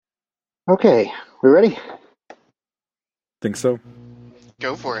Okay, we ready? Think so.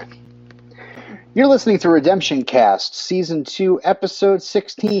 Go for it. You're listening to Redemption Cast, Season 2, Episode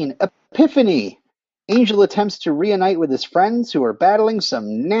 16, Epiphany. Angel attempts to reunite with his friends who are battling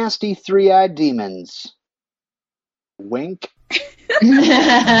some nasty three-eyed demons. Wink.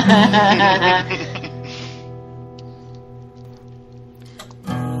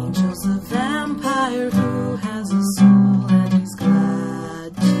 Angel's a vampire who has a soul and he's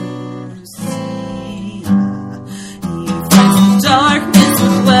glad to see. He fights the darkness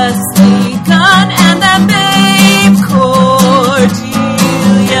with Wesley Gunn and that babe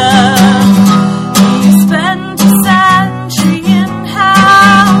Cordelia. He spent a century in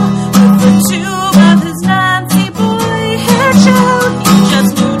hell with the tube of his Nancy boy hair gel. He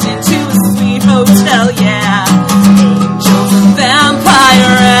just moved into a sweet hotel, yeah. Angel's a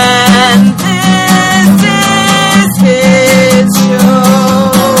vampire and this is his show.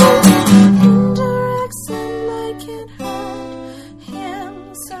 Indirects and I can hurt him,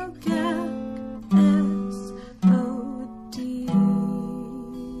 so gag S-O-D.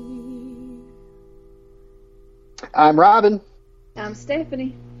 I'm Robin. I'm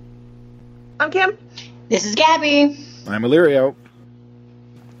Stephanie. I'm Kim. This is Gabby. I'm Illyrio.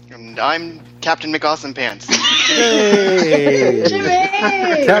 And I'm Captain McAwesome Pants. Hey!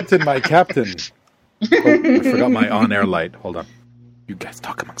 Jimmy! Captain, my captain. Oh, I forgot my on-air light. Hold on. You guys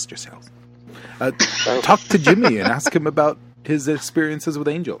talk amongst yourselves. Talk to Jimmy and ask him about his experiences with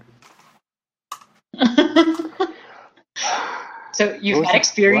Angel. So you've had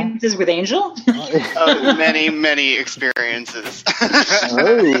experiences with Angel? Many, many experiences.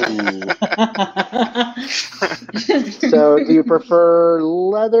 Oh. So, do you prefer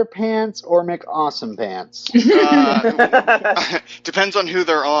leather pants or McAwesome pants? Depends on who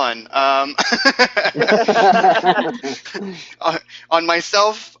they're on. On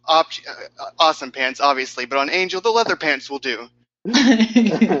myself, awesome pants, obviously, but on Angel, the leather pants will do.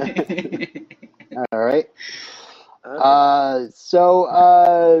 All right.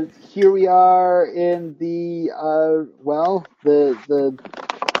 So here we are in the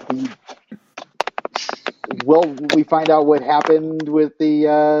we find out what happened with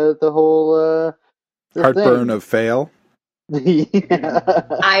the whole the Heartburn thing. of fail. Yeah.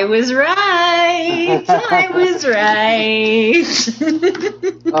 I was right.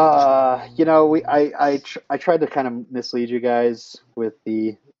 I tried to kind of mislead you guys with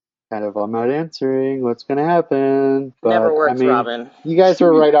the kind of I'm not answering what's going to happen. But, Never works, I mean, Robin. You guys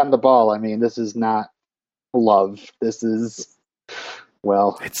were right on the ball. I mean, this is not love. This is,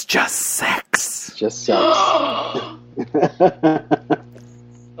 well, It's just sex. just sex.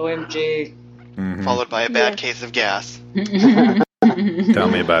 OMG. Mhm. Followed by a bad case of gas. Tell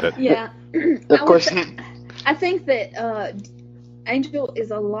me about it. Yeah. Of course. I think that Angel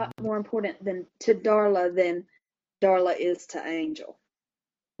is a lot more important to Darla than Darla is to Angel.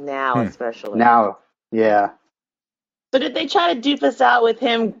 Now, especially. Now, yeah. So did they try to dupe us out with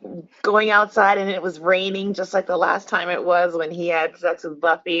him going outside and it was raining just like the last time it was when he had sex with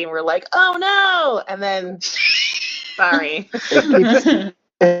Buffy and we're like, oh no! And then, sorry.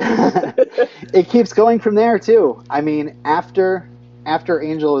 It keeps going from there too. I mean, after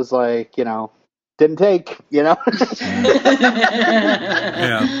Angel is like, didn't take, Yeah.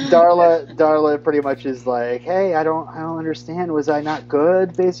 Darla pretty much is like, hey, I don't understand. Was I not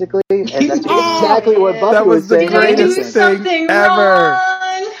good, basically? And that's exactly what Buffy That was the saying. greatest do thing something ever.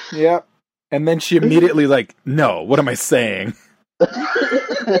 wrong? Yep. And then she immediately no, what am I saying?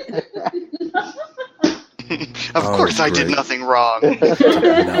 Of course I did great. nothing wrong.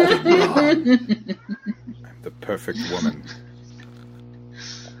 Nothing wrong. I'm the perfect woman.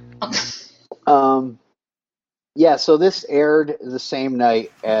 Yeah, so this aired the same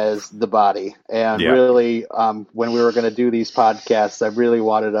night as The Body. And Yeah. really, when we were going to do these podcasts, I really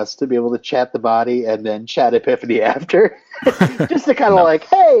wanted us to be able to chat The Body and then chat Epiphany after. Just to kind of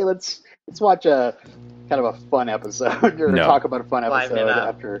hey, let's watch a kind of a fun episode or No. talk about a fun Liven episode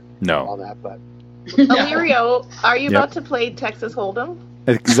up. after No. all that. But Illyrio, are you Yep. about to play Texas Hold'em?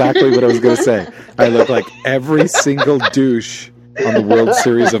 Exactly what I was going to say. I look like every single douche on the World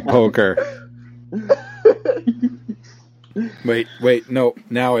Series of Poker. Wait, no.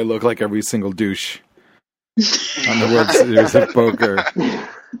 Now I look like every single douche on the World Series of Poker.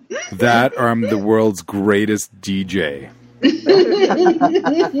 That or I'm the world's greatest DJ.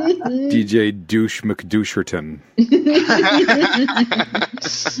 DJ Douche McDoucherton.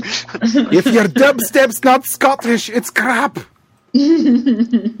 If your dubstep's not Scottish, it's crap.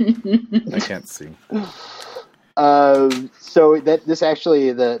 I can't see. So that this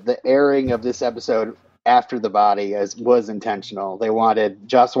actually the airing of this episode after the body was intentional.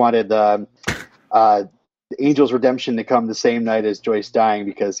 Joss wanted the Angel's redemption to come the same night as Joyce dying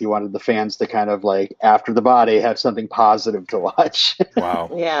because he wanted the fans to kind of like after the body have something positive to watch.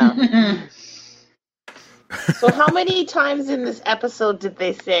 Wow. Yeah. So how many times in this episode did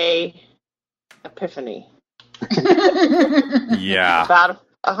they say Epiphany? Yeah. About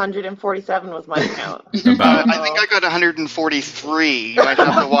 147 was my count. About I think I got 143. You might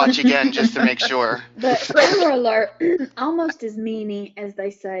have to watch again just to make sure. But spoiler alert, almost as many as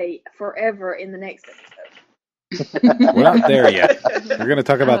they say forever in the next episode. We're not there yet. We're going to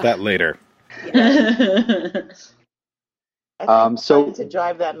talk about that later. I think So- trying to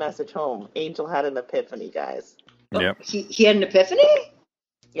drive that message home. Angel had an epiphany, guys. Yep. He had an epiphany?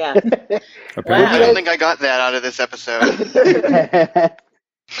 Yeah. I Apparently. don't think I got that out of this episode.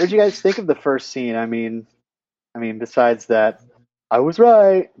 What did you guys think of the first scene? I mean, besides that, I was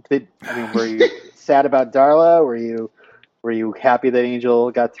right. Were you sad about Darla? Were you happy that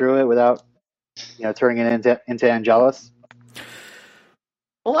Angel got through it without, turning it into Angelus?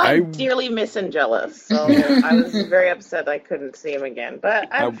 Well, I dearly miss Angelus, so I was very upset I couldn't see him again. But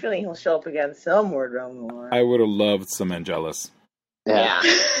I'm feeling he'll show up again somewhere down the line. I would have loved some Angelus. Yeah.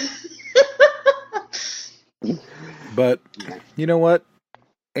 But you know what?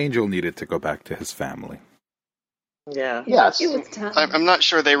 Angel needed to go back to his family. Yeah. Yes. It was time. I'm not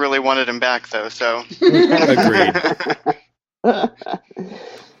sure they really wanted him back, though, so. Agreed.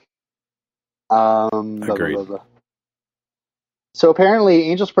 Blah, Agreed. blah, blah. So apparently,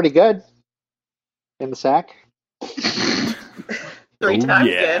 Angel's pretty good in the sack. 3 times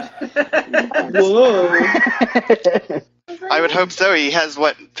yeah. good. Whoa. I would hope so. He has,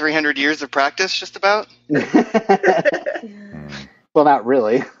 300 years of practice, just about? Well, not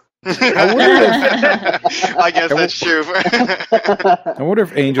really. I guess that's true. I wonder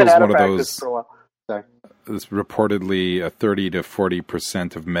if Angel's Been out one of practice those. for a while. Sorry. There's reportedly 30 to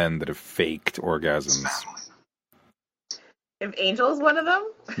 40% of men that have faked orgasms. If Angel is one of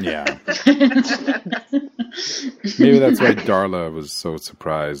them? Yeah. Maybe that's why Darla was so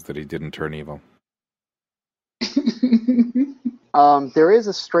surprised that he didn't turn evil. There is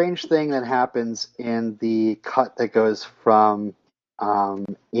a strange thing that happens in the cut that goes from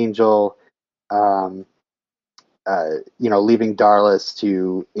Angel, leaving Darla's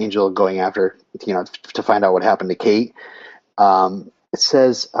to Angel going after, to find out what happened to Kate. It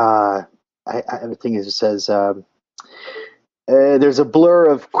says, it says, there's a blur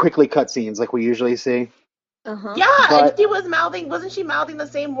of quickly cut scenes like we usually see. Uh-huh. Yeah, But- and she was wasn't she mouthing the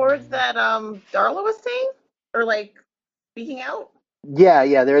same words that Darla was saying? Or speaking out?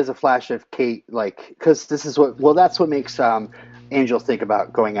 Yeah, there is a flash of Kate, because that's what makes Angel think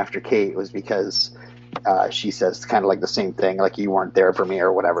about going after Kate was because she says kind of like the same thing, like you weren't there for me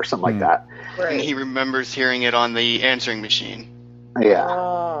or whatever, something like that. And he remembers hearing it on the answering machine. Yeah.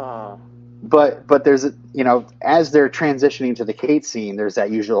 Oh. But there's as they're transitioning to the Kate scene, there's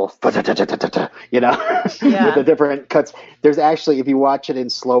that usual with the different cuts. There's actually, if you watch it in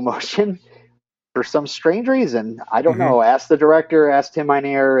slow motion, for some strange reason, I don't know. Ask the director, ask Tim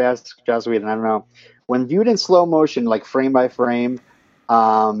Minear, ask Joss Whedon. I don't know. When viewed in slow motion, like frame by frame,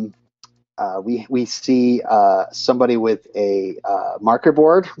 we see somebody with a marker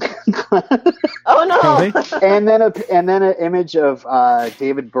board. Oh no! and then an image of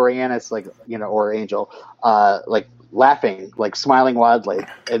David Boreanaz, or Angel, laughing, smiling wildly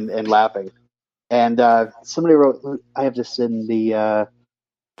and laughing. And somebody wrote, I have this in the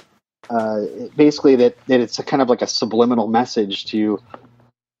basically that it's a kind of like a subliminal message to.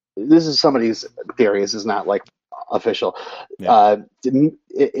 This is somebody's theory. This is not official. Yeah.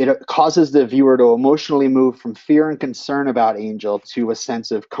 It causes the viewer to emotionally move from fear and concern about Angel to a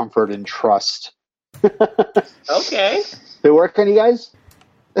sense of comfort and trust. Okay. Did it work on you guys?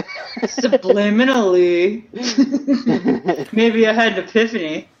 Subliminally. Maybe I had an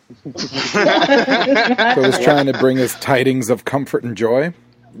epiphany. So it was trying to bring us tidings of comfort and joy?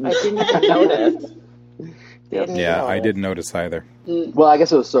 I didn't even notice. Yeah, I didn't notice either. Well, I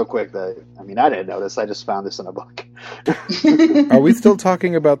guess it was so quick that I didn't notice. I just found this in a book. Are we still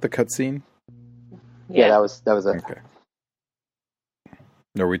talking about the cutscene? Yeah, that was it. Okay.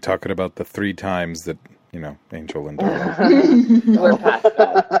 Are we talking about the 3 times that, Angel and Darla? We're past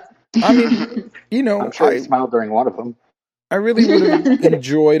that. I mean, I'm sure he smiled during one of them. I really would have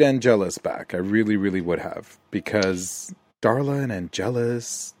enjoyed Angelus back. I really, really would have. Because Darla and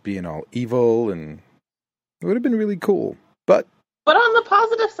Angelus being all evil, and it would have been really cool. But on the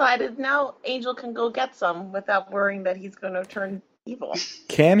positive side, is now Angel can go get some without worrying that he's going to turn evil.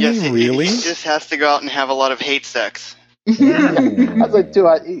 can Yes, he really? He just has to go out and have a lot of hate sex. I was like,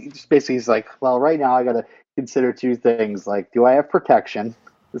 basically, he's like, well, right now I got to consider two things. Like, do I have protection?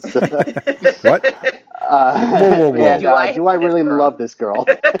 What? Whoa. And do I really love this girl?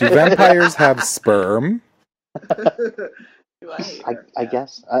 Do vampires have sperm? I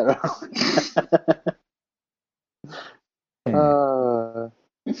guess. I don't know.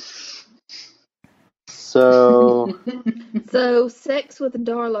 So sex with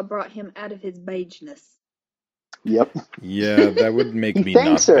Darla brought him out of his beigeness. Yep. Yeah, that would make me not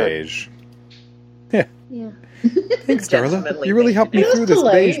thanks her. beige. Yeah. Thanks, Darla. Definitely You really helped me through this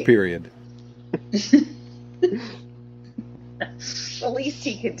polite. beige period. The least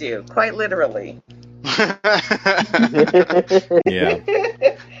he could do, quite literally. Yeah.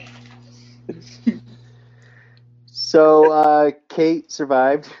 So Kate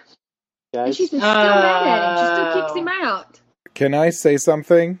survived. And Guys. she's still mad at him. She still kicks him out. Can I say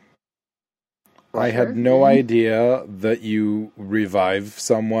something? I Sure. had no idea that you revive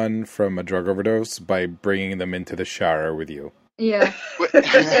someone from a drug overdose by bringing them into the shower with you. Yeah.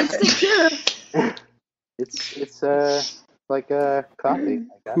 Instant cure. It's like a coffee. I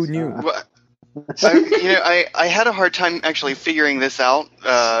guess. Who knew? Well, I had a hard time actually figuring this out,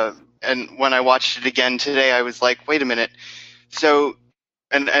 and when I watched it again today, I was like, wait a minute. So,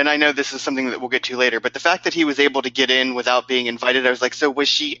 and I know this is something that we'll get to later, but the fact that he was able to get in without being invited, I was like, so was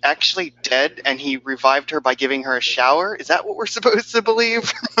she actually dead and he revived her by giving her a shower? Is that what we're supposed to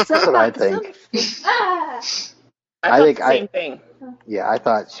believe? That's what I think. I I thought think the same thing. Yeah, I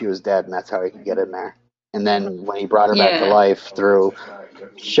thought she was dead, and that's how he could get in there. And then when he brought her back to Yeah. life through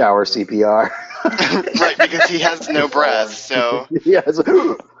shower CPR. Right, because he has no breath, so... Yes.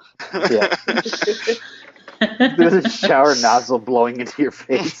 Yeah. There's a shower nozzle blowing into your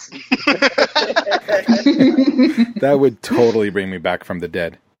face. That would totally bring me back from the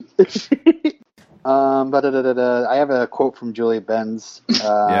dead. I have a quote from Julie Benz.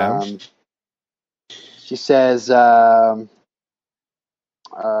 Yeah. She says, they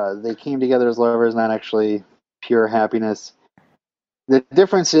came together as lovers, not actually pure happiness. The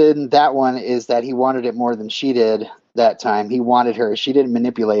difference in that one is that he wanted it more than she did that time. He wanted her. She didn't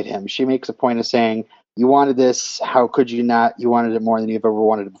manipulate him. She makes a point of saying, you wanted this, how could you not? You wanted it more than you've ever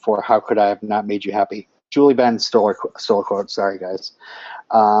wanted it before. How could I have not made you happy? Julie Benz stole a quote. Sorry, guys.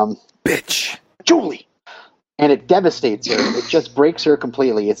 Bitch. Julie! And it devastates her. It just breaks her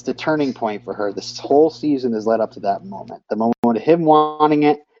completely. It's the turning point for her. This whole season has led up to that moment. The moment of him wanting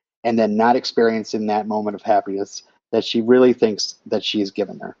it and then not experiencing that moment of happiness that she really thinks that she's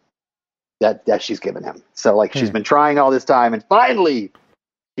given her. That she's given him. So, like, she's been trying all this time, and finally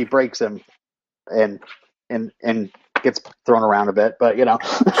he breaks him and gets thrown around a bit. But, you know.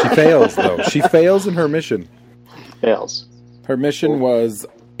 She fails, though. She fails in her mission. Fails. Her mission was,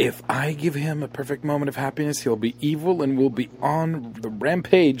 if I give him a perfect moment of happiness, he'll be evil and we'll be on the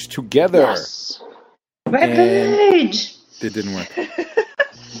rampage together. Yes. Rampage! It didn't work.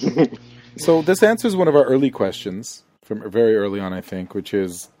 So this answers one of our early questions from very early on, I think, which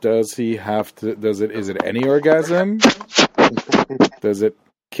is, is it any orgasm? Does it,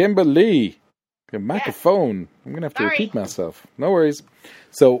 Kimberly, your microphone. I'm going to have to repeat myself. No worries.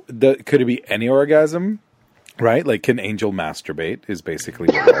 So could it be any orgasm? Right? Like, can Angel masturbate is basically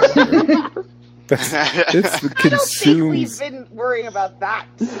what I wonder. It consumes. We've been worrying about that.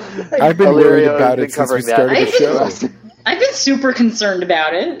 I've been worried about it since we started the show. I've been super concerned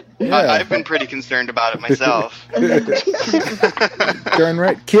about it. Yeah. I've been pretty concerned about it myself. Darn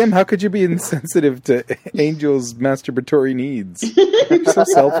right. Kim, how could you be insensitive to Angel's masturbatory needs? You're so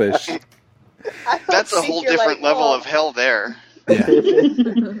selfish. That's a whole different level of hell there. Yeah.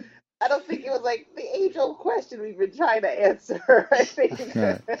 I don't think it was like the age-old question we've been trying to answer. I think.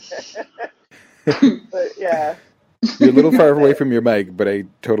 Yeah. But yeah. You're a little far away from your mic, but I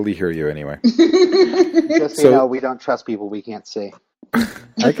totally hear you anyway. Just so you know, we don't trust people we can't see.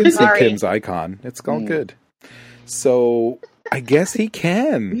 I can see Sorry. Kim's icon. It's all good. So I guess he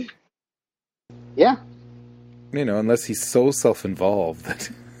can. Yeah. You know, unless he's so self-involved that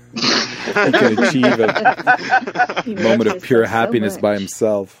he can achieve a moment of pure happiness by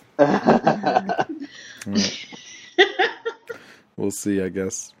himself. Right. We'll see, I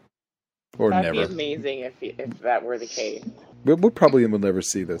guess. Or That'd never. be amazing if that were the case. We'll probably will never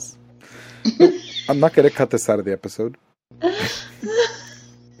see this. I'm not going to cut this out of the episode.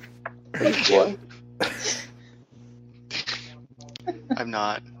 I'm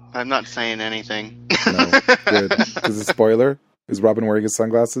not saying anything. No, good. Is it a spoiler? Is Robin wearing his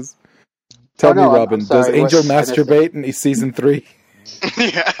sunglasses? Tell me, no, Robin, I'm sorry. does Angel I missed masturbate in season 3?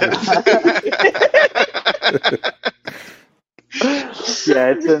 Yeah.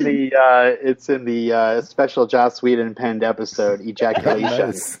 Yeah, it's in the special Joss Whedon penned episode, Ejaculation.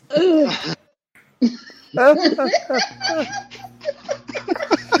 Nice. Ugh.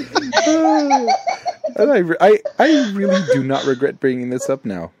 And I really do not regret bringing this up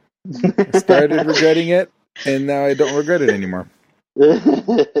now. I started regretting it, and now I don't regret it anymore.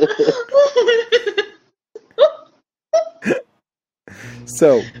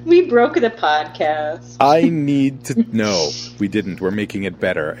 So We broke the podcast. I need to know. We didn't. We're making it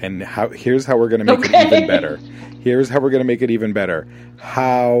better. And here's how we're going to make it even better. Here's how we're going to make it even better.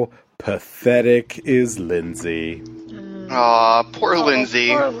 How pathetic is Lindsay? Aw, poor Lindsay.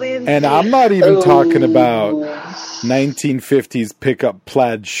 Poor Lindsay. And I'm not even talking about 1950s pickup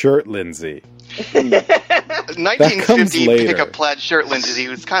plaid shirt Lindsay. 1950 later. pickup plaid shirt Lindsay. He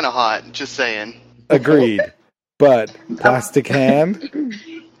was kind of hot. Just saying. Agreed. But plastic hand?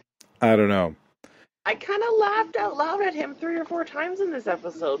 I don't know. I kind of laughed out loud at him 3 or 4 times in this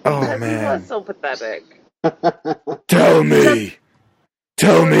episode Oh, because he man. was so pathetic. Tell me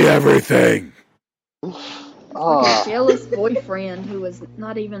everything. Oh, Jealous boyfriend who was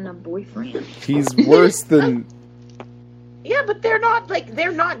not even a boyfriend. He's worse than... Yeah, but they're not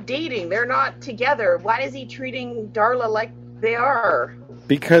dating. They're not together. Why is he treating Darla like they are?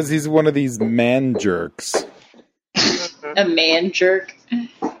 Because he's one of these man jerks. A man jerk.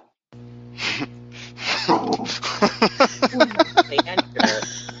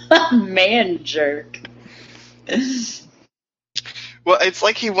 Man jerk. Well, it's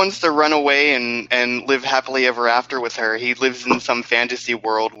like he wants to run away and live happily ever after with her. He lives in some fantasy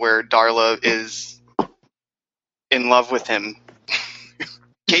world where Darla is in love with him.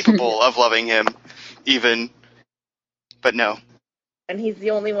 Capable of loving him, even. But no. And he's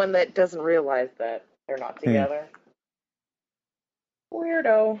the only one that doesn't realize that they're not together.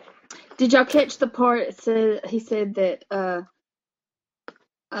 Weirdo. Did y'all catch the part he said that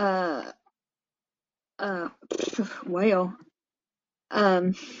well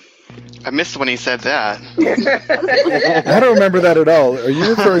I missed when he said that. I don't remember that at all. Are you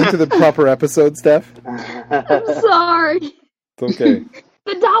referring to the proper episode, Steph? I'm sorry. It's okay.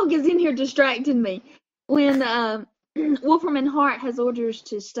 The dog is in here distracting me. When Wolfram Hart has orders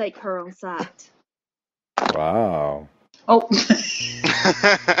to stake her on sight. Wow. Oh.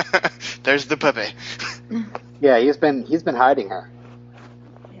 There's the puppy. yeah, he's been hiding her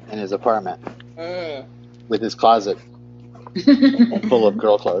in his apartment with his closet full of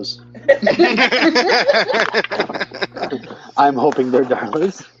girl clothes. I'm hoping they're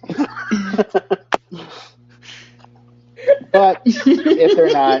Darla's. But if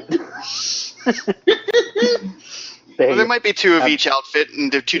they're not, Well, there might be 2 of each outfit, and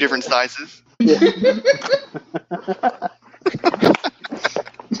they're 2 different sizes. Yeah.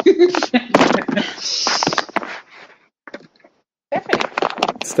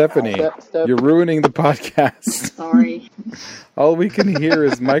 Stephanie, Steph. you're ruining the podcast. Sorry. All we can hear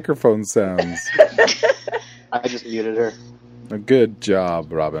is microphone sounds. I just muted her. A good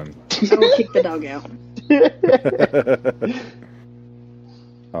job, Robin. I will kick the dog out.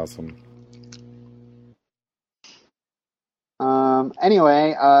 Awesome.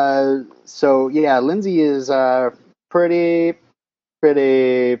 Anyway, so yeah, Lindsay is pretty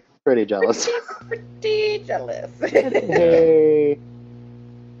jealous. Pretty jealous. Hey.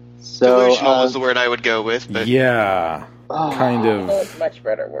 So Delusional is the word I would go with, but Yeah. Kind That's of. a much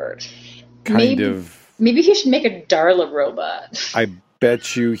better word. Maybe he should make a Darla robot. I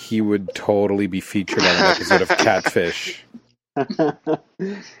bet you he would totally be featured on an episode of Catfish.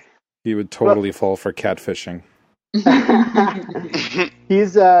 He would totally fall for catfishing.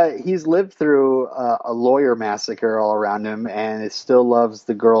 he's lived through a lawyer massacre all around him, and it still loves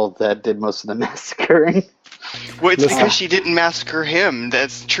the girl that did most of the massacring. well, it's Listen. because she didn't massacre him.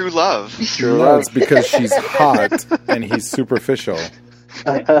 That's true love. No, it's because she's hot and he's superficial.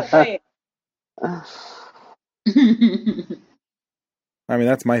 Right. I mean,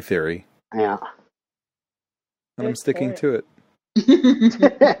 that's my theory, Yeah. and I'm Good sticking point. to it.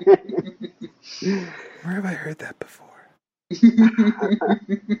 Where have I heard that before?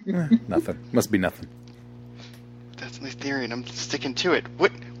 Nothing. Must be nothing. That's my theory, and I'm sticking to it.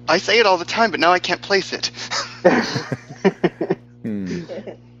 What? I say it all the time, but now I can't place it.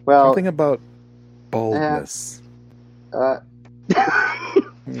 Well, Something about baldness.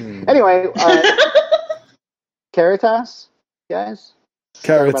 anyway, Caritas, guys.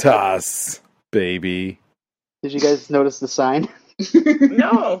 Caritas, baby. Did you guys notice the sign?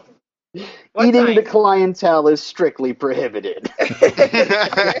 No. What Eating sign? the clientele is strictly prohibited.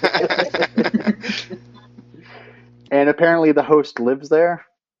 And apparently the host lives there,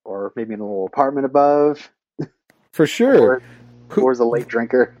 or maybe in a little apartment above. For sure. Or is a late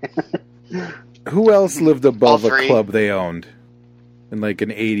drinker. Who else lived above All a three. club they owned in like an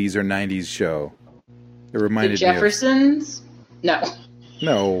 80s or 90s show? It The reminded Jeffersons? No. me of...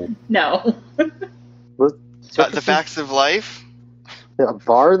 No. No. The Facts of Life? A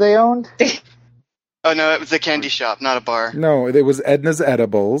bar they owned? Oh, no, it was a candy shop, not a bar. No, it was Edna's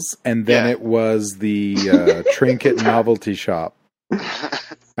Edibles, and then Yeah. it was the Trinket Novelty Shop.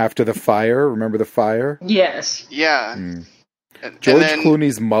 After the fire, remember the fire? Yes. Yeah. Mm. And George then,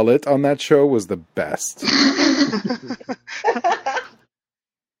 Clooney's mullet on that show was the best.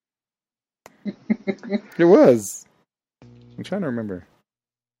 It was. I'm trying to remember.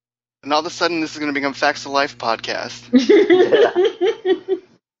 and all of a sudden, this is going to become Facts of Life podcast.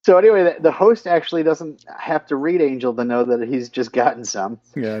 So anyway, the host actually doesn't have to read Angel to know that he's just gotten some.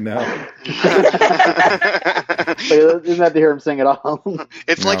 Yeah, no. But isn't that to hear him sing at all?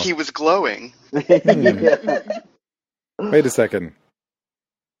 It's No. like he was glowing. Yeah. Wait a second.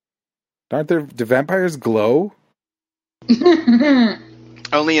 Do vampires glow?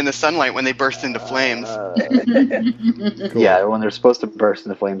 Only in the sunlight when they burst into flames. Cool. Yeah, when they're supposed to burst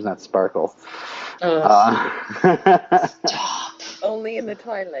into flames, not sparkle. Only in the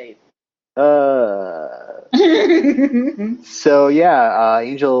twilight. So yeah,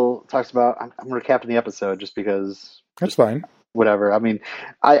 Angel talks about. I'm recapping the episode just because. That's fine. Whatever. I mean,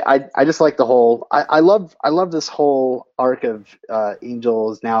 I just like the whole. I love this whole arc of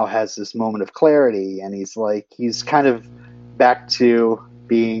Angels now has this moment of clarity, and he's kind of back to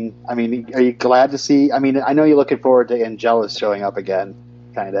being. I mean, are you glad to see? I mean, I know you're looking forward to Angelus showing up again.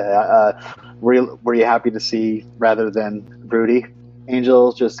 Kind of. Were you happy to see rather than broody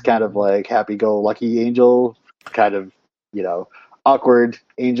Angel, just kind of like happy-go-lucky Angel, kind of awkward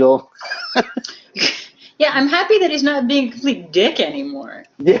Angel? Yeah, I'm happy that he's not being a complete dick anymore.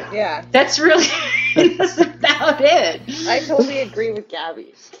 Yeah. Yeah, That's really that's about it. I totally agree with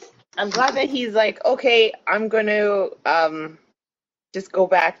Gabby. I'm glad that he's like, okay, I'm going to just go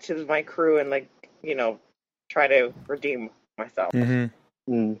back to my crew and try to redeem myself. Mm-hmm.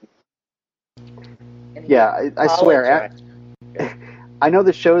 Mm. And he Yeah, I swear. apologized. I know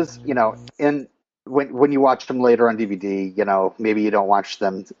the shows, and when you watch them later on DVD, maybe you don't watch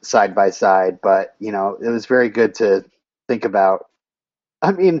them side by side, but it was very good to think about.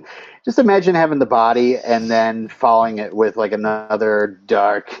 I mean, just imagine having the body and then following it with like another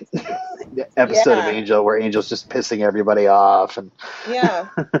dark episode of Yeah. Angel where Angel's just pissing everybody off, and Yeah.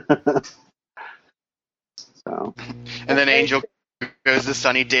 so And then Angel goes to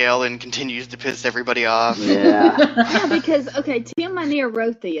Sunnydale and continues to piss everybody off. yeah. Yeah, because Tim Minear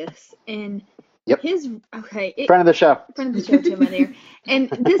wrote this, and Yep. his Friend of the show. friend of the show, Tim Minear, and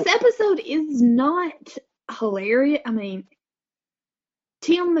this episode is not hilarious. I mean,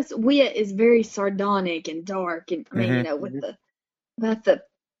 Tim's wit is very sardonic and dark, and I mean,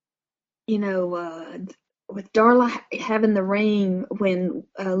 with Darla having the ring when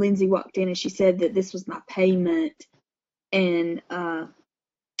Lindsay walked in and she said that this was my payment, and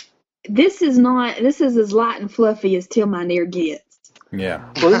this is as light and fluffy as Tim Minear gets. Yeah.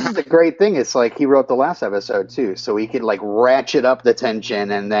 Well, this is the great thing. It's like he wrote the last episode too, so he could like ratchet up the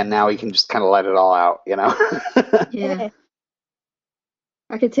tension, and then now he can just kind of let it all out, Yeah.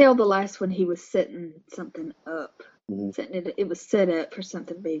 I could tell the last one he was setting something up. Mhm. It was set up for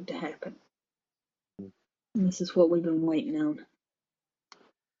something big to happen. And this is what we've been waiting on.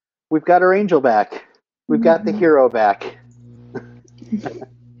 We've got our Angel back. We've got the hero back.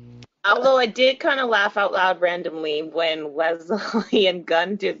 Although I did kind of laugh out loud randomly when Wesley and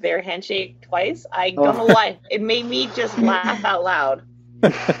Gunn did their handshake twice. I don't know why. It made me just laugh out loud.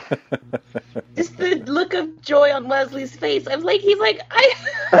 Just the look of joy on Wesley's face. He's like,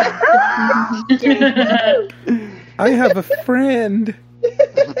 I have a friend.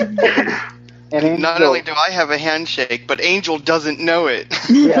 And Angel, Not only do I have a handshake, but Angel doesn't know it.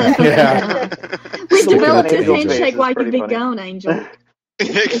 Yeah. We Looking developed at his Angel's face handshake is like pretty you'd be funny. gone, Angel.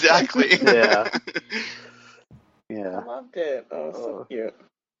 Exactly. Yeah. I Yeah, loved it. Oh, so cute.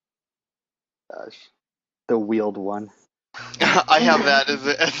 gosh. The wheeled one. I have that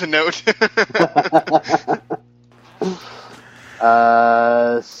as a note.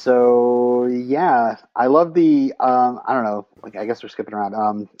 So yeah, I love the I don't know, like I guess we're skipping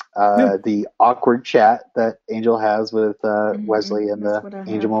around. The awkward chat that Angel has with Wesley and that's the what I have.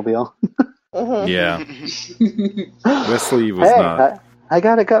 Angel Mobile. Mhm. Yeah. Wesley was Hey, not. I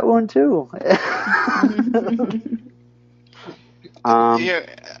got one too. Yeah,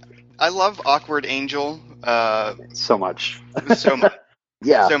 I love Awkward Angel So much. so much.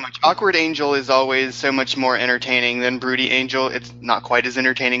 Yeah. so much. Awkward Angel is always so much more entertaining than Broody Angel. It's not quite as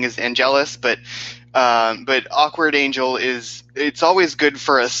entertaining as Angelus, but Awkward Angel it's always good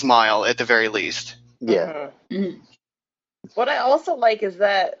for a smile at the very least. Yeah. Mhm. What I also like is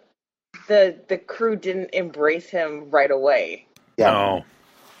that the crew didn't embrace him right away. Yeah. No.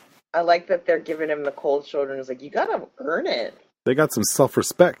 I like that they're giving him the cold shoulder and it's like, you gotta earn it. They got some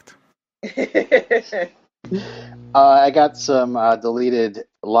self-respect. I got some deleted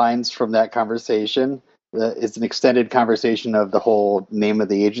lines from that conversation. It's an extended conversation of the whole name of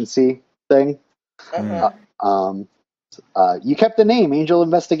the agency thing. Uh-huh. You kept the name Angel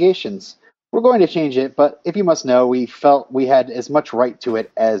Investigations. We're going to change it, but if you must know, we felt we had as much right to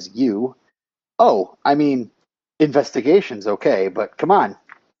it as you. Oh, I mean, investigations, okay, but come on.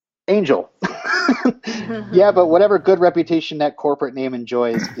 Angel. Yeah, but whatever good reputation that corporate name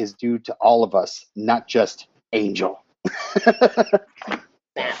enjoys is due to all of us, not just Angel.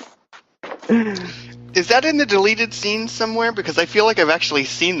 Is that in the deleted scene somewhere? Because I feel like I've actually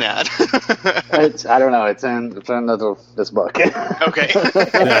seen that. I don't know. It's in this book. Okay.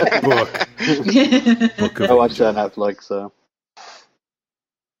 That book. Book of I watched Angel. that on Netflix, so.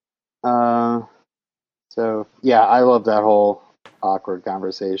 So yeah, I love that whole awkward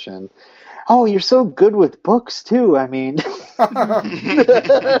conversation. Oh, you're so good with books too. I mean,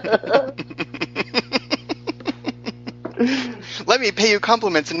 Let me pay you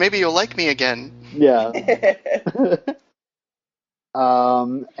compliments and maybe you'll like me again. yeah.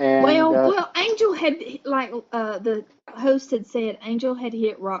 And Well, Angel had the host had said, Angel had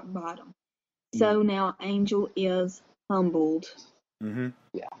hit rock bottom, so now Angel is humbled. Mm-hmm.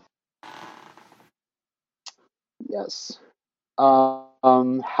 yes.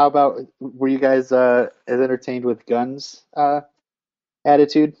 How about were you guys as entertained with Gunn's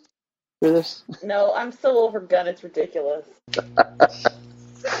attitude for this? No, I'm so over Gunn, it's ridiculous.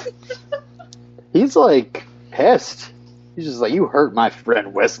 He's like pissed. He's just like, you hurt my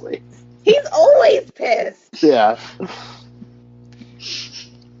friend Wesley. He's always pissed. Yeah.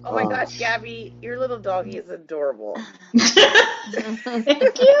 Oh my gosh, Gabby, your little doggy is adorable.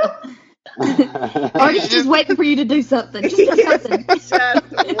 Thank you. Artie's just waiting for you to do something. Just do something. Just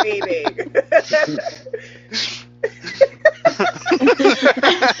waiting.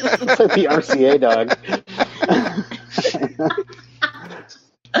 It's like the RCA dog.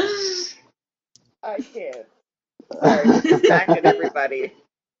 I can't. Sorry, distracted everybody.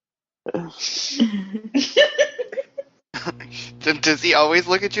 Does he always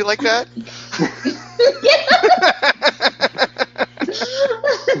look at you like that?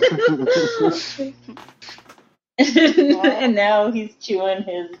 And now he's chewing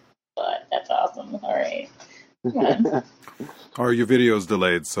his butt. That's awesome. All right. Yeah. Oh, your video's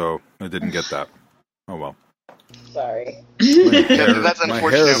delayed, so I didn't get that. Oh well. Sorry. My hair, That's my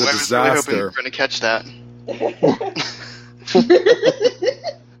unfortunate. hair is a I was really hoping you disaster. were going to catch that.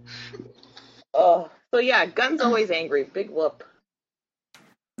 Oh, so yeah, Gunn's always angry. Big whoop.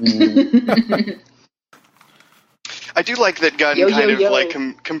 I do like that Gunn Yo, kind yo, of yo. like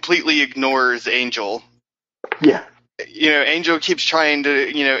completely ignores Angel. Yeah. Angel keeps trying to,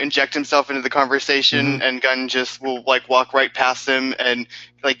 inject himself into the conversation, and Gunn just will like walk right past him and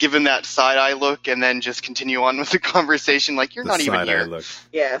like give him that side eye look, and then just continue on with the conversation. Like you're The not even side eye here. look.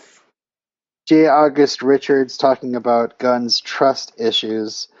 Yes. J. August Richards talking about Gunn's trust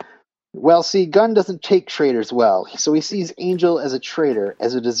issues. Well, see, Gunn doesn't take traitors well, so he sees Angel as a traitor,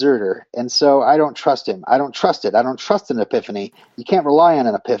 as a deserter, and so I don't trust him. I don't trust it. I don't trust an Epiphany. You can't rely on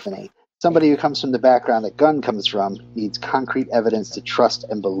an Epiphany. Somebody who comes from the background that Gunn comes from needs concrete evidence to trust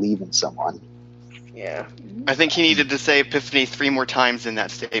and believe in someone. Yeah. I think he needed to say Epiphany 3 more times in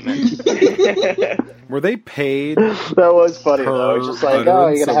that statement. Were they paid? That was funny, though. It's just like, oh,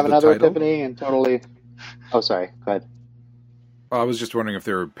 utterance you're going to of have the another title? Epiphany and totally... Oh, sorry. Go ahead. I was just wondering if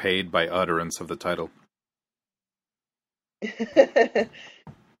they were paid by utterance of the title.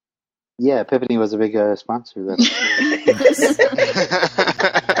 Yeah, Epiphany was a big sponsor.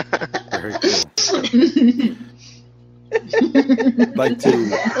 Very cool. Like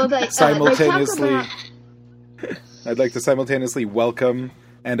to Well, they simultaneously, talk I'd like to simultaneously welcome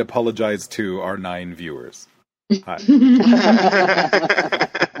and apologize to our 9 viewers. Hi.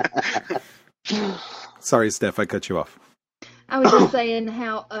 Sorry, Steph, I cut you off. I was just saying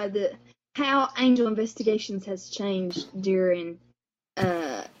how how Angel Investigations has changed during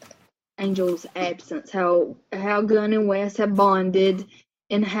Angel's absence. How Gunn and Wes have bonded,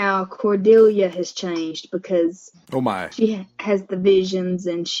 and how Cordelia has changed because Oh my. she has the visions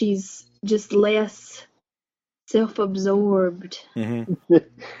and she's just less self-absorbed. Mm-hmm.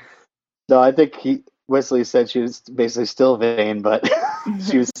 No, I think Wesley said she was basically still vain, but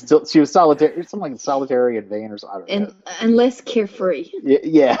she was solitary, something like solitary and vain, or something. I don't know. And less carefree.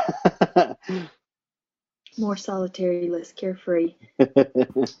 Yeah. More solitary, less carefree.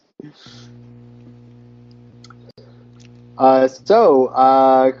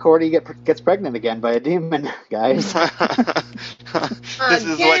 So Cordy gets pregnant again by a demon, guys. This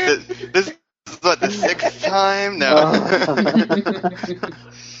is what the sixth time? No.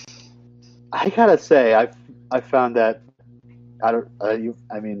 I gotta say, I found that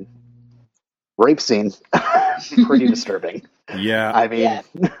rape scene pretty disturbing. Yeah. I mean,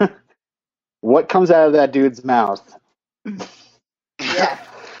 what comes out of that dude's mouth? Yeah.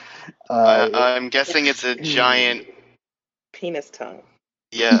 I'm guessing it's a giant Penis tongue.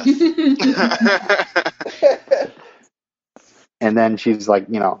 yes. And then she's like,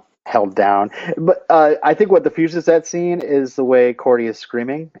 held down. But I think what diffuses that scene is the way Cordy is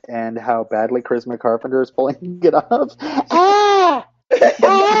screaming and how badly Charisma Carpenter is pulling it off. Ah!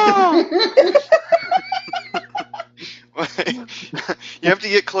 Ah! You have to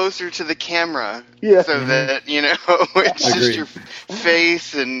get closer to the camera Yeah. so that, it's just Agreed. your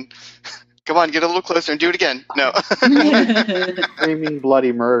face and... Come on, get a little closer and do it again. No. Screaming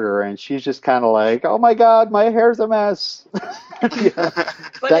bloody murder, and she's just kind of like, oh my god, my hair's a mess.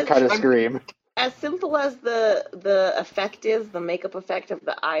 That kind of scream. As simple as the effect is, the makeup effect of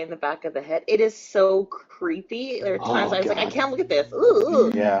the eye in the back of the head, it is so creepy. There are times I was like, I can't look at this.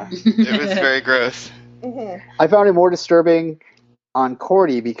 Ooh. Yeah. It was very gross. Mm-hmm. I found it more disturbing on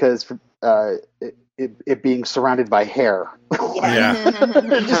Cordy because it being surrounded by hair. Yeah.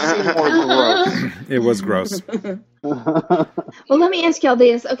 It just seemed more gross. It was gross. Well, let me ask y'all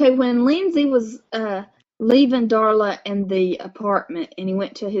this. Okay, when Lindsay was leaving Darla in the apartment and he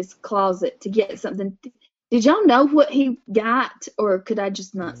went to his closet to get something, did y'all know what he got, or could I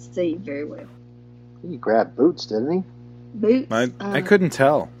just not see very well? He grabbed boots, didn't he? Boots? I couldn't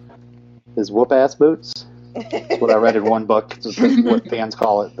tell. His whoop-ass boots? That's what I read in one book. It's what fans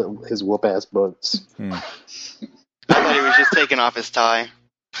call it, his whoop-ass boots. I thought he was just taking off his tie.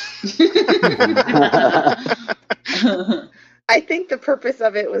 I think the purpose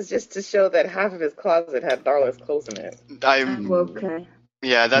of it was just to show that half of his closet had Darla's clothes in it. Okay.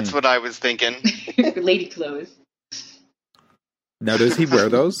 Yeah, that's what I was thinking. Lady clothes. Now, does he wear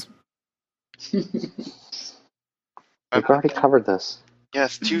those? We've already covered this.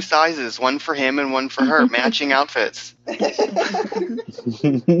 Yes, 2 sizes, one for him and one for her, matching outfits. All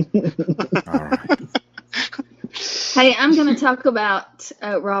right. Hey, I'm going to talk about,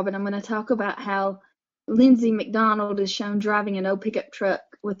 Robin, I'm going to talk about how Lindsay McDonald is shown driving an old pickup truck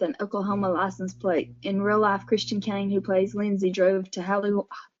with an Oklahoma license plate. In real life, Christian Kane, who plays Lindsay, drove to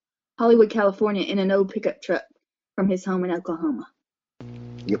Hollywood, California in an old pickup truck from his home in Oklahoma.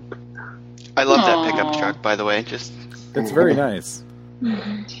 Yep. I love that Aw. pickup truck, by the way. Just It's very nice.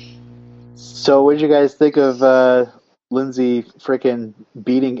 So what did you guys think of Lindsay frickin'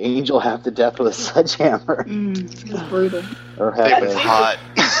 beating Angel half to death with a sledgehammer? It was brutal. Or half it was hot.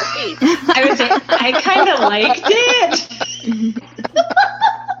 I would say I kind of liked it.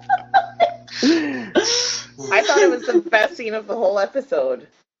 I thought it was the best scene of the whole episode.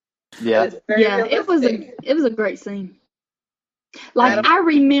 Yeah. It was very realistic. it was a great scene. Like, I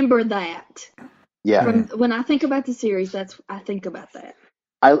remember that. Yeah. When I think about the series, I think about that.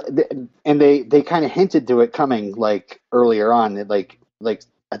 They kind of hinted to it coming like earlier on. Like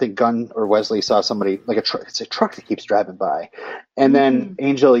I think Gunn or Wesley saw somebody like it's a truck that keeps driving by, and then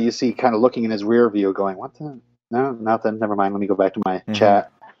Angel you see kind of looking in his rear view, going, "What the? No, nothing. Never mind. Let me go back to my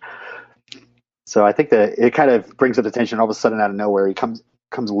chat." So I think that it kind of brings up attention. All of a sudden, out of nowhere, he comes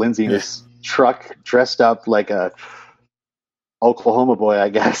Lindsay in this truck dressed up like a Oklahoma boy, I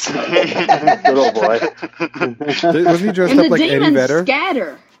guess. Good old boy. Wasn't he dressed And up the like Eddie demons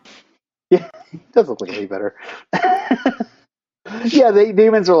Vedder? Yeah, He does look like Eddie Vedder. Yeah, the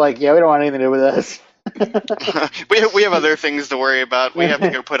demons are like, yeah, we don't want anything to do with us. we have other things to worry about. We have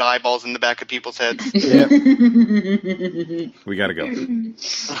to go put eyeballs in the back of people's heads. Yep. We gotta go.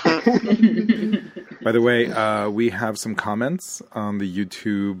 By the way, we have some comments on the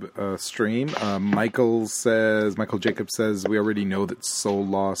YouTube stream. Michael Jacobs says, we already know that soul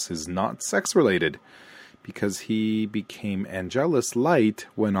loss is not sex related because he became Angelus Light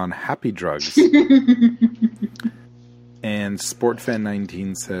when on happy drugs. And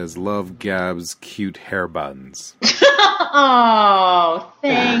SportFan19 says, love Gab's cute hair buns. Oh,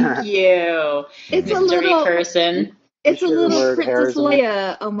 thank you. It's a mystery little person. It's a Sure, little word Princess hairs in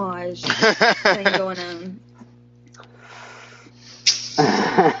Leia homage thing going on.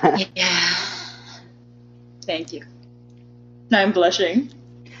 Yeah. Thank you. I'm blushing.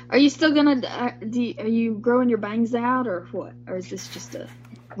 Are you still gonna? Are you growing your bangs out or what? Or is this just a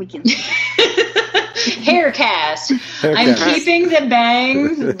weekend? Hair cast. Hair I'm cast. keeping the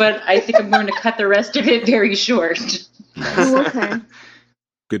bangs, but I think I'm going to cut the rest of it very short. Oh, okay.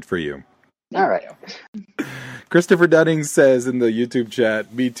 Good for you. All right. Christopher Dunning says in the YouTube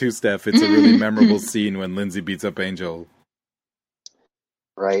chat, "Me too, Steph. It's a really memorable scene when Lindsay beats up Angel."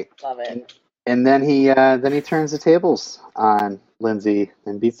 Right. Love it. And then he turns the tables on Lindsay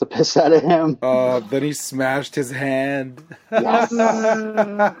and beats the piss out of him. Then he smashed his hand. Yes.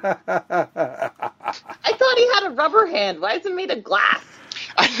 I thought he had a rubber hand. Why is it made of glass?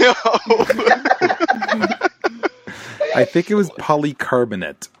 I know. I think it was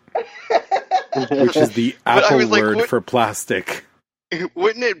polycarbonate, which is the But I Apple was like, word what- for plastic.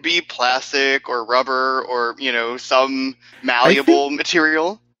 Wouldn't it be plastic or rubber or, some malleable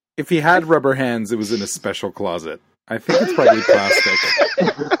material? If he had rubber hands, it was in a special closet. I think it's probably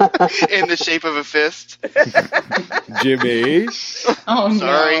plastic. In the shape of a fist? Jimmy? Oh,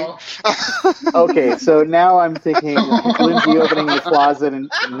 Sorry. no. Okay, so now I'm thinking Lindsay opening the closet and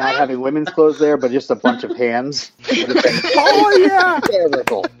not having women's clothes there, but just a bunch of hands. Oh, yeah!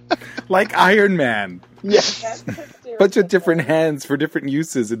 Terrible. Like Iron Man. Yes. Bunch of different hands for different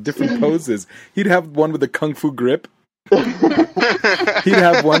uses and different poses. He'd have one with a kung fu grip. He'd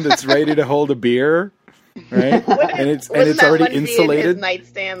have one that's ready to hold a beer, right? And it's already insulated. His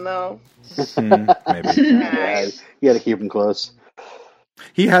nightstand, though. Maybe. Yeah, you got to keep them close.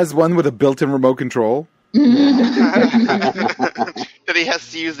 He has one with a built-in remote control. That he has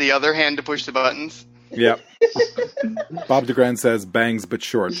to use the other hand to push the buttons? Yep. Bob DeGrand says bangs but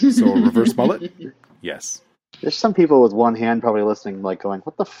short. So a reverse mullet? Yes. There's some people with one hand probably listening, like going,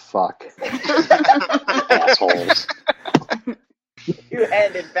 "What the fuck, assholes."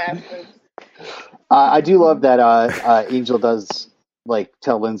 Two-handed bastards. I do love that Angel does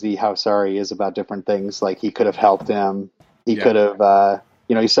tell Lindsay how sorry he is about different things. Like he could have helped him. He could have,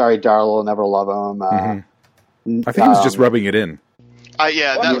 he's sorry Darla will never love him. I think he was just rubbing it in.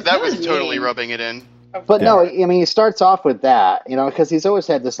 That was was totally mean. rubbing it in. But no, I mean, he starts off with that, because he's always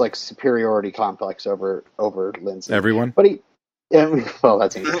had this superiority complex over Lindsay. Everyone? But well,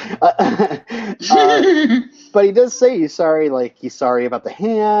 that's easy. But he does say he's sorry. He's sorry about the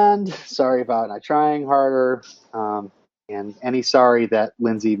hand, sorry about not trying harder, and he's sorry that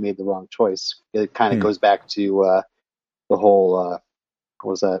Lindsay made the wrong choice. It kind of goes back to the whole what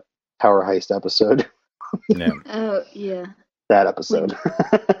was that Tower Heist episode? Yeah. Oh yeah. That episode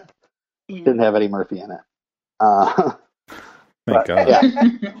Yeah. didn't have Eddie Murphy in it. Thank God.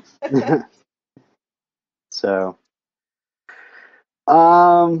 Yeah. So,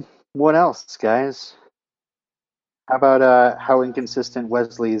 what else, guys? How about how inconsistent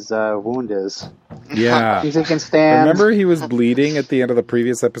Wesley's wound is? Yeah. He can stand. Remember he was bleeding at the end of the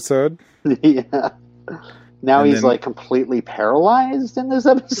previous episode? Yeah. Now And he's then- completely paralyzed in this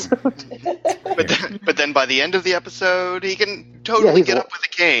episode. But then by the end of the episode, he can totally he's get wa- up with a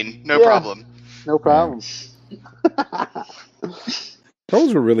cane. No Yeah. problem. No problem.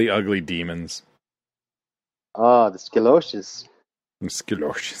 Those were really ugly demons. Oh, the Skiloshes.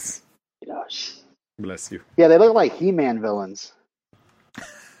 Skiloshes. Bless you. Yeah, they look like He-Man villains.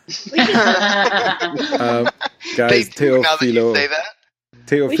 Guys, They do, now that you say Teofilo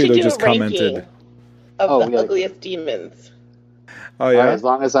that. We should do just a ranking commented. of Oh, the yeah. ugliest demons. Oh, yeah? As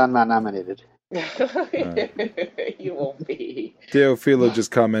long as I'm not nominated. You won't be. Teofilo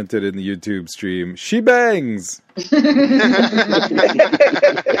just commented in the YouTube stream, "She bangs!"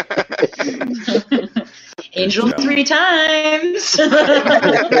 Angel Good job. 3 times.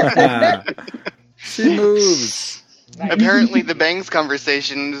 She moves. Apparently, the bangs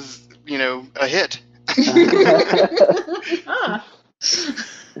conversation is, a hit. Ah.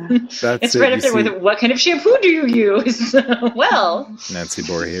 That's It's it. right You up there see, with what kind of shampoo do you use? Well, Nancy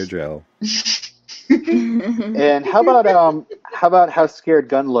Bohr hair gel. And how about how scared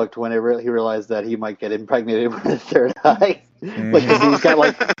Gunn looked when he realized that he might get impregnated with a third eye? Because he's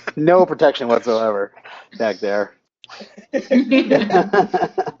got no protection whatsoever back there.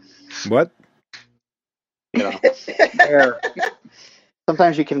 What? Hair.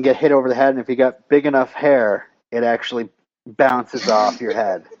 Sometimes you can get hit over the head, and if you got big enough hair, it actually bounces off your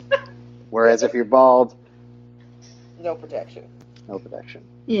head. Whereas if you're bald, No protection. no protection.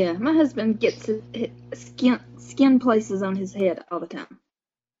 Yeah, my husband gets skin places on his head all the time.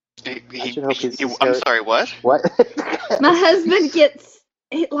 should hope he's I'm sorry, what? What? My husband gets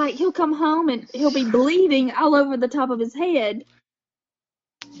he'll come home and he'll be bleeding all over the top of his head,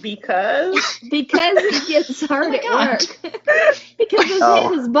 Because Because he gets hurt at God. work. Because his Oh.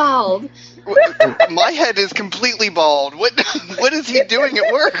 head is bald. My head is completely bald. What is he doing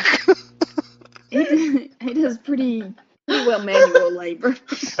at work? He does pretty well manual labor.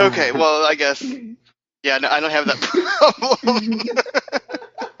 Okay, well, I guess. Yeah, no, I don't have that problem.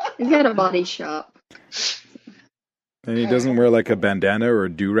 He's got a body shop. And he doesn't wear like a bandana or a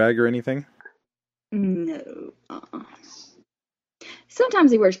do-rag or anything? No.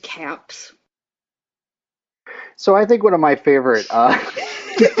 Sometimes he wears caps. So I think one of my favorite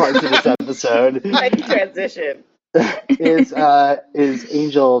parts of this episode nice transition. is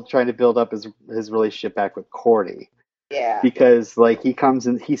Angel trying to build up his relationship back with Cordy, Yeah. because like he comes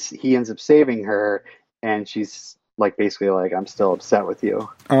and he ends up saving her, and she's like basically like, I'm still upset with you,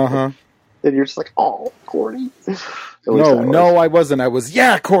 Uh-huh. and you're just like, oh, Cordy. At least I was. No, I wasn't. I was,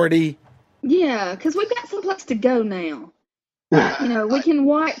 yeah, Cordy. Yeah, because we've got someplace to go now. You know, we can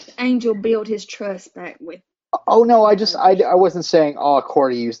watch Angel build his trust back with. Oh no, I wasn't saying, oh,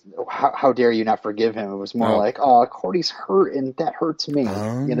 Cordy, how dare you not forgive him. It was more like, oh, Cordy's hurt and that hurts me.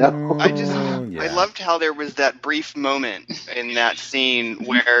 You know. I loved how there was that brief moment in that scene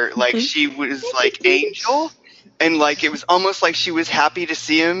where like she was like Angel, and like it was almost like she was happy to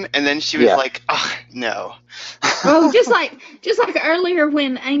see him, and then she was like, oh no. Oh, just like earlier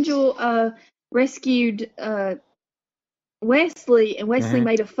when Angel rescued Wesley, and Wesley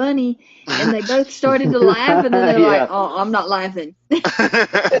made a funny, and they both started to laugh, and then they're like, "Oh, I'm not laughing."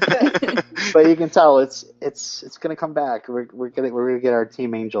 But you can tell it's gonna come back. We're gonna get our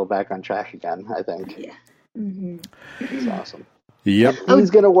Team Angel back on track again. I think. Yeah. Mm-hmm. It's awesome. Yep.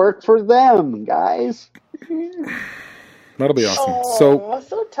 He's gonna work for them, guys. That'll be awesome. Oh,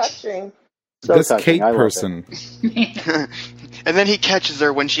 so touching. So this touching. Kate I love person. And then he catches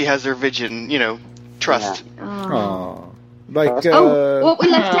her when she has her vision, trust. Oh. Like, what we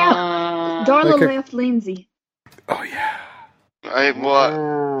left out? Darla left Lindsay. Oh, yeah. I mean,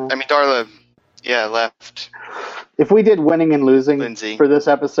 Darla, left. If we did winning and losing Lindsay. for this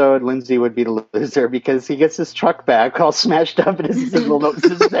episode, Lindsay would be the loser because he gets his truck back all smashed up and his little notes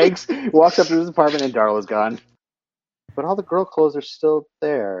in his tanks, walks up to his apartment, and Darla's gone. But all the girl clothes are still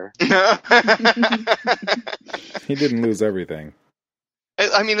there. He didn't lose everything.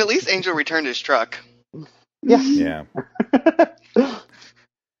 I mean, at least Angel returned his truck. Yeah.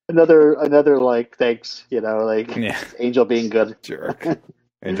 Another like thanks, like Angel being good. Jerk.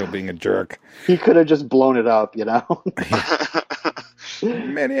 Angel being a jerk. He could have just blown it up, Maniac.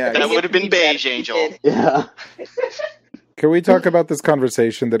 That would have been beige, Angel. Yeah. Can we talk about this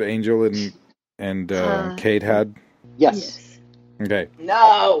conversation that Angel and Kate had? Yes. Okay.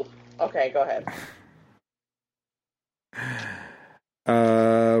 No. Okay, go ahead.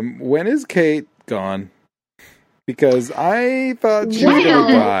 When is Kate gone? Because I thought she was going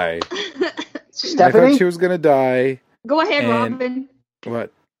to die. Stephanie? I thought she was going to die. Go ahead, And- Robin.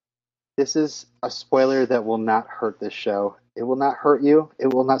 What? This is a spoiler that will not hurt this show. It will not hurt you. It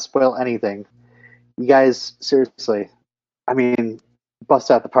will not spoil anything. You guys, seriously. I mean,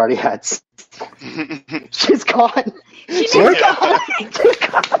 bust out the party hats. She's gone. She's gone.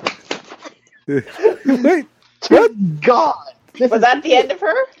 Wait. She's gone. Was that the end of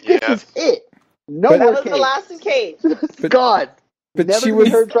her? This is it. No That more was Kate. the last of Kate. God. But Never she to was.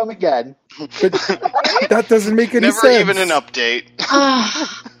 be heard from again. But that doesn't make any Never sense. even an update.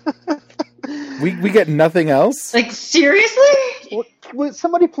 We get nothing else. Like, seriously? Will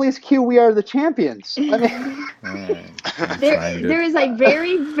somebody please cue "We Are the Champions"? I mean, There is a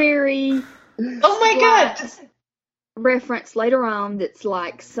very, very Oh my god! reference later on that's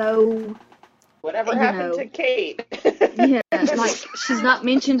like so. Whatever You happened know. to Kate? Yeah, like she's not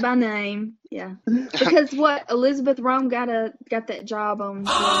mentioned by name. Yeah, because what Elizabeth Rome got that job on.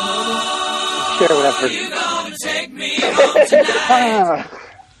 share whatever.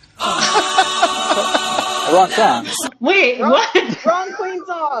 Wrong song. Wait, what? Wrong Queen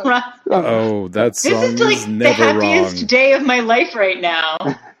song. Oh, that This song is like is the never happiest wrong. day of my life right now.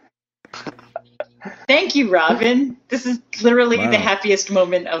 Thank you, Robin. This is literally Wow. the happiest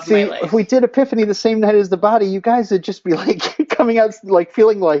moment of See, my life. if we did Epiphany the same night as the body, you guys would just be like coming out like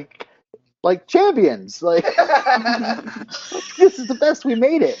feeling like champions. Like this is the best. We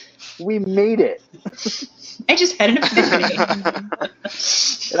made it. We made it. I just had an epiphany.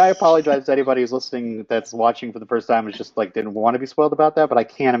 And I apologize to anybody who's listening that's watching for the first time and just like didn't want to be spoiled about that, but I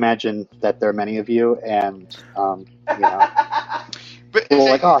can't imagine that there are many of you, and But we're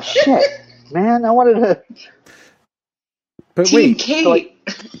like, oh shit, man, I wanted to. But Team wait, Kate. So,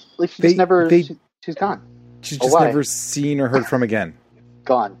 like she just never. they- She's gone. she's Oh, just why? never seen or heard from again.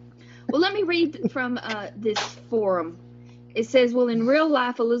 Gone. Well, let me read from this forum. It says, well, in real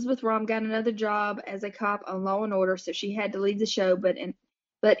life, Elizabeth Rom got another job as a cop on Law and Order, so she had to leave the show. But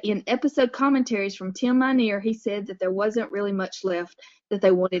in episode commentaries from Tim Minear, he said that there wasn't really much left that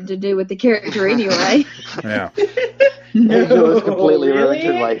they wanted to do with the character anyway. Yeah. Angel is completely ruined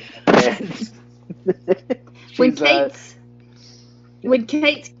her really? life. When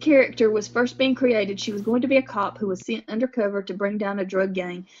Kate's character was first being created, she was going to be a cop who was sent undercover to bring down a drug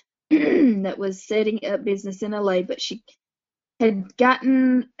gang that was setting up business in LA, but she had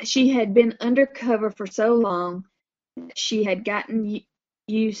been undercover for so long, she had gotten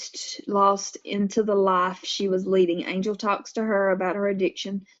lost into the life she was leading. Angel talks to her about her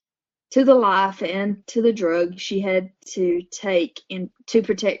addiction to the life and to the drug she had to take to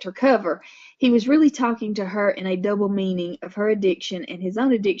protect her cover. He was really talking to her in a double meaning of her addiction and his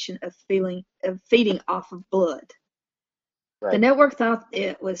own addiction of feeding off of blood. Right. The network thought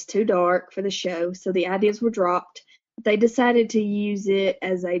it was too dark for the show, so the ideas were dropped. They decided to use it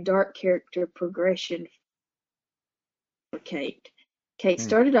as a dark character progression for Kate. Kate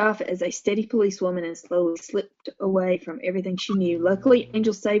started off as a steady policewoman and slowly slipped away from everything she knew. Luckily,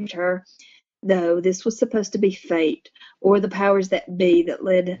 Angel saved her, though this was supposed to be fate, or the powers that be that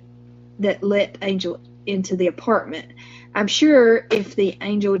let Angel into the apartment. I'm sure if the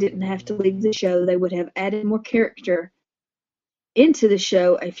Angel didn't have to leave the show, they would have added more character into the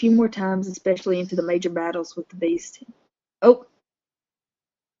show a few more times, especially into the major battles with the Beast. Oh.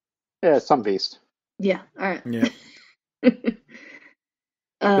 Yeah, some Beast. Yeah, all right. Yeah.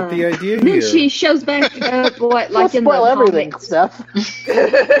 But the idea then here... she shows back up like Don't in spoil the everything, comics.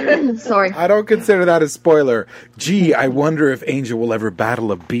 Steph. Sorry. I don't consider that a spoiler. Gee, I wonder if Angel will ever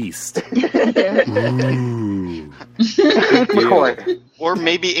battle a beast. Ooh. McCoy. Or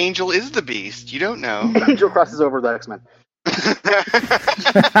maybe Angel is the Beast. You don't know. Angel crosses over the X-Men.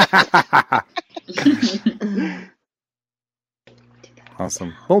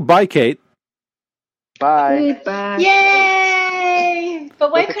 Awesome. Well, bye, Kate. Bye. Goodbye. Yay!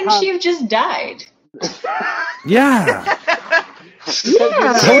 But why But the couldn't she have just died? Yeah. Yeah.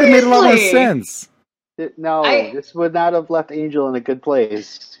 That would have made a lot more Seriously. sense. This would not have left Angel in a good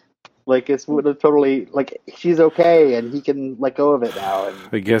place. Like, it would have totally, like, she's okay, and he can let go of it now. And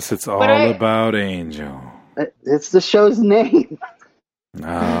I guess it's all about Angel. it's the show's name.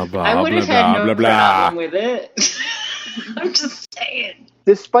 Ah, blah, I would have blah, had blah, no blah, blah. problem with it. I'm just saying.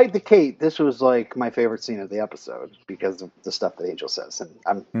 Despite the Kate, this was, like, my favorite scene of the episode because of the stuff that Angel says.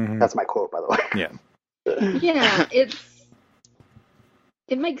 And that's my quote, by the way. Yeah. Yeah, it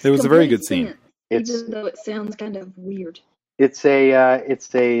makes It was a very complete good scene. sense, even though it sounds kind of weird. It's a I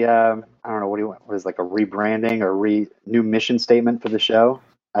don't know, what do you want? What is, like, a rebranding or new mission statement for the show?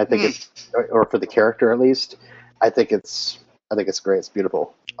 I think it's, or for the character at least. I think it's great. It's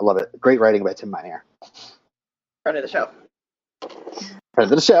beautiful. I love it. Great writing by Tim Minear. Friend of the show.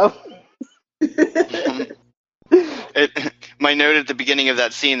 Friend of the show. My note at the beginning of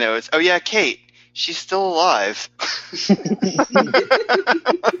that scene, though, is, oh yeah, Kate, she's still alive.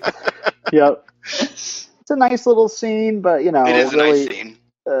 Yep. It's a nice little scene, but, you know, It is a really, nice scene.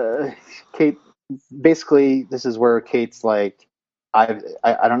 Kate, basically, this is where Kate's like, I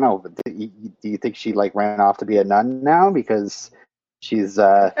don't know, but do you think she, like, ran off to be a nun now? Because she's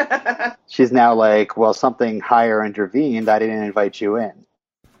now like, well, something higher intervened. I didn't invite you in.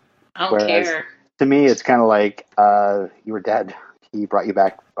 I don't care. To me, it's kind of like, you were dead. He brought you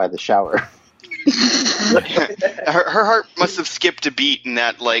back by the shower. Her heart must have skipped a beat in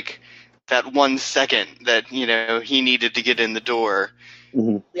that 1 second that, you know, he needed to get in the door.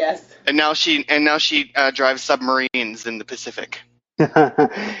 Mm-hmm. Yes. And now she drives submarines in the Pacific.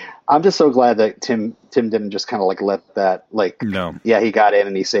 I'm just so glad that Tim didn't just kind of, like, let that, like, No. Yeah, he got in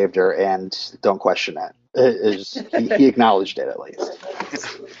and he saved her, and don't question that. He acknowledged it, at least.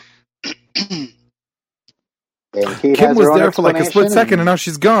 And Kate Kim has was her own there for like a split explanation, second, and now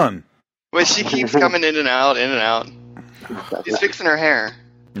she's gone. But she keeps coming in and out, in and out. She's fixing her hair.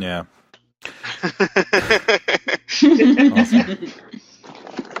 Yeah.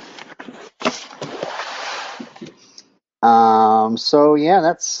 So yeah,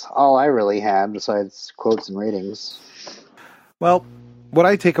 that's all I really had besides quotes and ratings. Well, what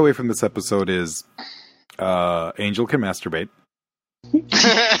I take away from this episode is Angel can masturbate.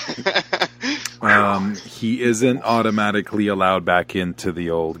 He isn't automatically allowed back into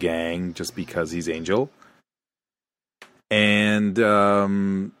the old gang just because he's Angel. And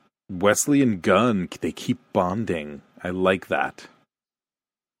Wesley and Gunn, they keep bonding. I like that.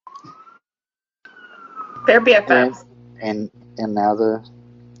 They're BFFs. And now they're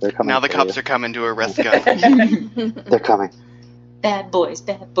coming. Now the for cops you. are coming to arrest Gunn. They're coming. Bad boys,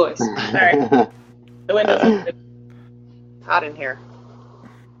 bad boys. All right. The windows open. hot in here.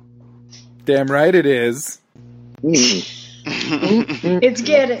 Damn right it is. It's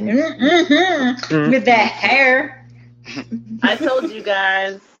good. With that hair. I told you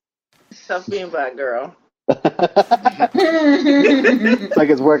guys. Tough being black girl. Like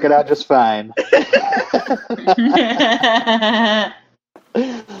it's working out just fine.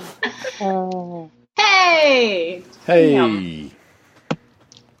 Hey! Hey.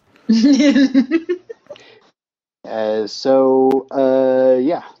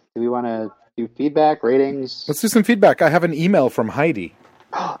 Yeah. Do we want to do feedback, ratings? Let's do some feedback. I have an email from Heidi.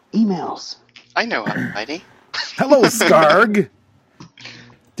 Emails. I know Heidi. Hello, Skarg.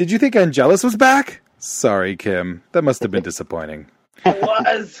 Did you think Angelus was back? Sorry, Kim. That must have been disappointing. It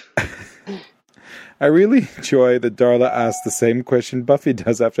was. I really enjoy that Darla asks the same question Buffy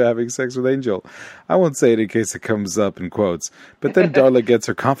does after having sex with Angel. I won't say it in case it comes up in quotes, but then Darla gets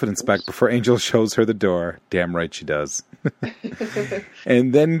her confidence back before Angel shows her the door. Damn right she does.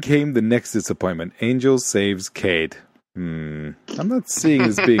 And then came the next disappointment. Angel saves Kate. I'm not seeing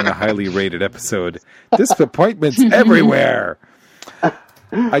this being a highly rated episode. Disappointments everywhere.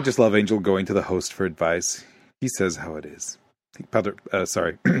 I just love Angel going to the host for advice. He says how it is.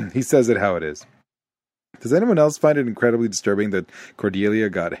 He says it how it is. Does anyone else find it incredibly disturbing that Cordelia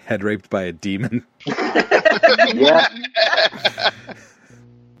got head raped by a demon? Yeah.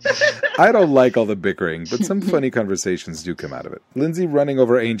 I don't like all the bickering, but some funny conversations do come out of it. Lindsay running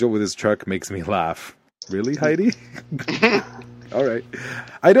over Angel with his truck makes me laugh. Really, Heidi? All right.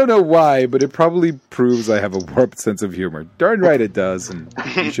 I don't know why, but it probably proves I have a warped sense of humor. Darn right it does, and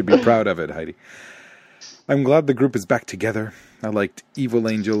you should be proud of it, Heidi. I'm glad the group is back together. I liked Evil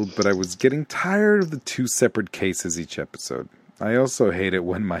Angel, but I was getting tired of the two separate cases each episode. I also hate it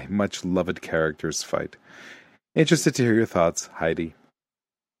when my much-loved characters fight. Interested to hear your thoughts, Heidi.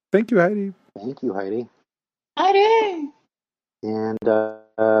 Thank you, Heidi. Thank you, Heidi. Heidi! And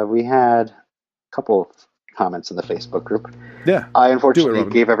we had a couple of comments in the Facebook group. Yeah. I unfortunately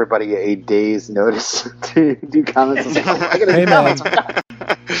Robin. gave everybody a day's notice to do comments. I was like, oh, I gotta Hey, do man.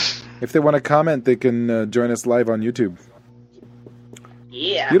 comments. If they want to comment, they can join us live on YouTube.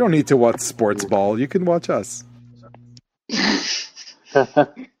 Yeah. You don't need to watch Sports Ball. You can watch us.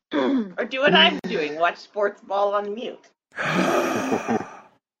 Or do what I'm doing. Watch Sports Ball on mute.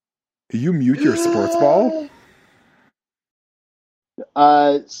 You mute your Sports Ball?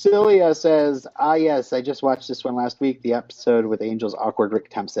 Celia says, yes, I just watched this one last week, the episode with Angel's awkward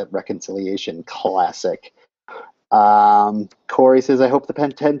attempts at reconciliation. Classic. Corey says, I hope the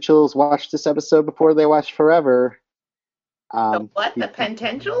Potentials watch this episode before they watch Forever. The what? The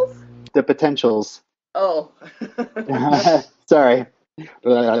Potentials? The Potentials. Oh. Sorry.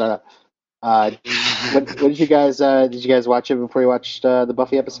 What did you guys watch it before you watched the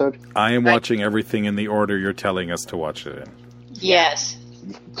Buffy episode? I am watching everything in the order you're telling us to watch it in. Yes.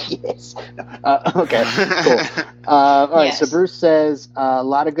 Yes. Okay, cool. All right, Yes. so Bruce says, a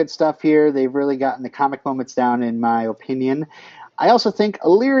lot of good stuff here. They've really gotten the comic moments down, in my opinion. I also think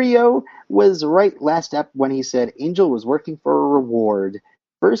Illyrio was right last ep when he said Angel was working for a reward.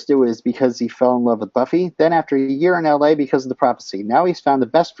 First it was because he fell in love with Buffy, then after a year in LA because of the prophecy. Now he's found the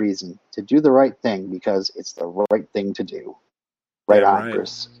best reason to do the right thing because it's the right thing to do. Right on, right.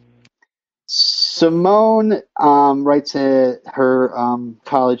 Bruce. Simone writes her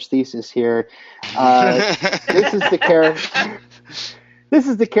college thesis here. This is the character. This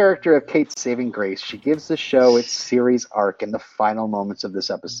is the character of Kate's saving grace. She gives the show its series arc in the final moments of this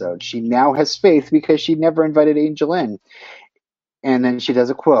episode. She now has faith because she never invited Angel in. And then she does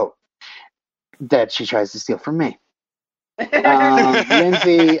a quote that she tries to steal from me.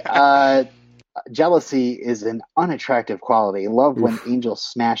 Lindsay, jealousy is an unattractive quality. Loved when Angel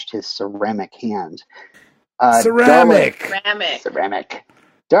smashed his ceramic hand. Ceramic! Ceramic.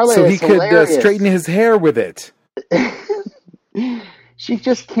 Darla So he is could hilarious. straighten his hair with it. She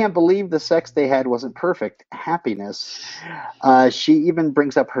just can't believe the sex they had wasn't perfect. Happiness. She even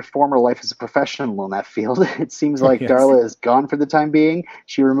brings up her former life as a professional in that field. It seems like Yes. Darla is gone for the time being.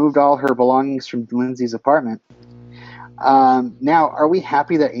 She removed all her belongings from Lindsay's apartment. Now, are we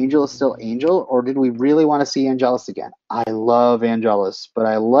happy that Angel is still Angel, or did we really want to see Angelus again? I love Angelus, but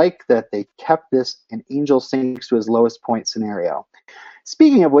I like that they kept this an Angel sinks to his lowest point scenario.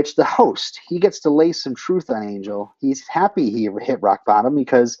 Speaking of which, the host, he gets to lay some truth on Angel. He's happy he hit rock bottom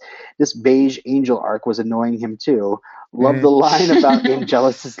because this beige Angel arc was annoying him too. Love the line about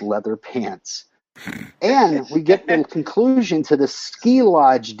Angelus's leather pants. And we get the conclusion to the ski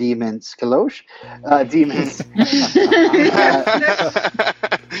lodge demons. Demons.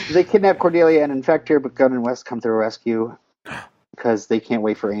 They kidnap Cordelia and infect her, but Gunn and West come to her rescue because they can't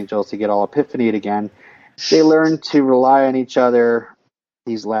wait for Angel to get all epiphanied again. They learned to rely on each other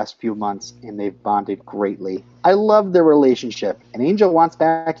these last few months, and they've bonded greatly. I love their relationship, and Angel wants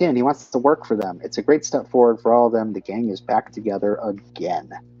back in. He wants to work for them. It's a great step forward for all of them. The gang is back together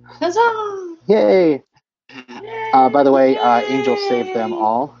again. Huzzah! Yay! By the way, Yay! Angel saved them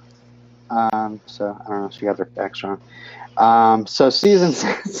all. So I don't know if she got their backs wrong. So season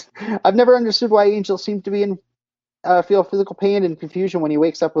 6. I've never understood why Angel seemed to be in feel physical pain and confusion when he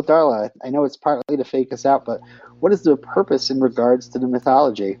wakes up with Darla. I know it's partly to fake us out, but what is the purpose in regards to the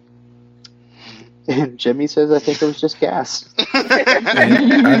mythology? And Jimmy says, I think it was just gas. And I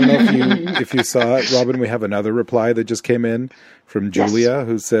don't know if you saw it, Robin. We have another reply that just came in from Julia,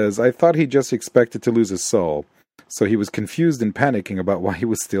 who says, I thought he just expected to lose his soul, so he was confused and panicking about why he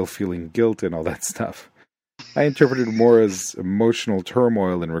was still feeling guilt and all that stuff. I interpreted it more as emotional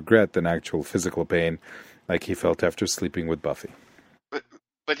turmoil and regret than actual physical pain, like he felt after sleeping with Buffy.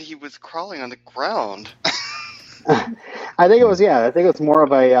 But he was crawling on the ground. I think it was more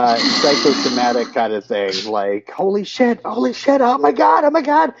of a psychosomatic kind of thing, like, holy shit, oh my god,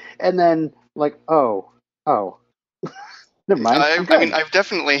 and then, like, oh. Never mind. I mean, I've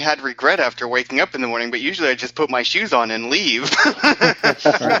definitely had regret after waking up in the morning, but usually I just put my shoes on and leave.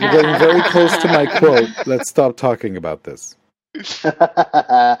 Right, you're getting very close to my quote. Let's stop talking about this. So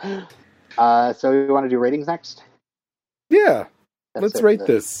we want to do ratings next? Yeah, That's let's it rate for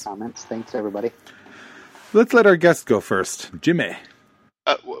the this. Comments. Thanks, everybody. Let's let our guest go first. Jimmy.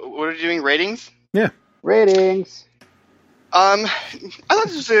 What are you doing? Ratings? Yeah. Ratings. I thought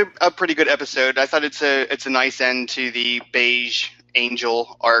this was a pretty good episode. I thought it's a nice end to the beige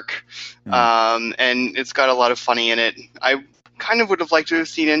angel arc, and it's got a lot of funny in it. I kind of would have liked to have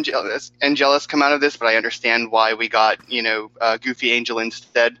seen Angelus come out of this, but I understand why we got Goofy Angel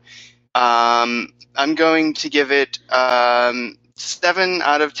instead. I'm going to give it 7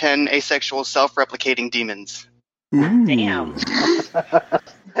 out of 10 asexual self-replicating demons. Ooh. Damn.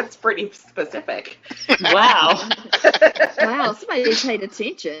 That's pretty specific. Wow. Wow, somebody paid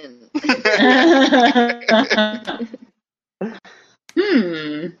attention.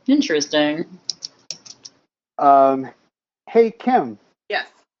 Interesting. Hey, Kim. Yes.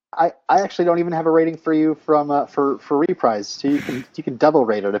 I actually don't even have a rating for you from for Reprise, so you can double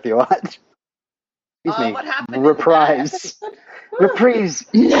rate it if you want. Excuse me. What happened? Reprise. Reprise.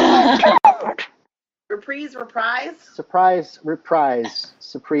 Reprise? Surprise, reprise.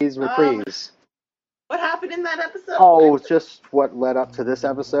 Surprise, reprise. What happened in that episode? Oh, just what led up to this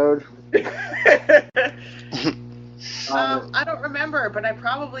episode. I don't remember, but I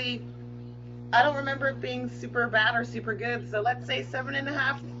don't remember it being super bad or super good, so let's say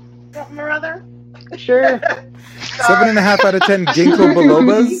 7.5 something or other. Sure. 7.5 out of 10 ginkgo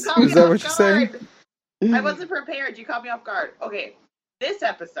bilobas? Is that what you're saying? I wasn't prepared. You caught me off guard. Okay, this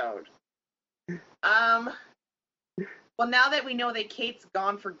episode. Well, now that we know that Kate's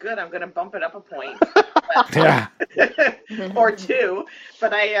gone for good, I'm going to bump it up a point. Yeah. Or 2.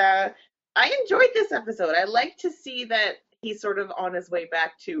 But I enjoyed this episode. I like to see that he's sort of on his way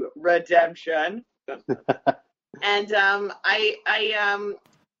back to redemption. And I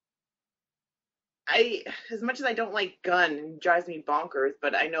as much as I don't like Gunn, it drives me bonkers,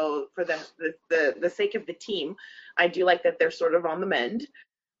 but I know for the sake of the team, I do like that they're sort of on the mend.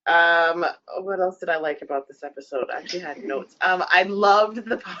 What else did I like about this episode? I actually had notes. I loved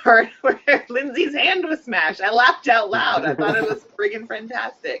the part where Lindsay's hand was smashed. I laughed out loud. I thought it was friggin'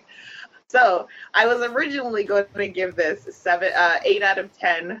 fantastic. So I was originally going to give this 8 out of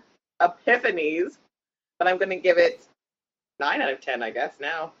 10 epiphanies, but I'm going to give it 9 out of 10, I guess,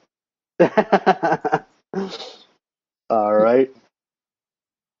 now. All right.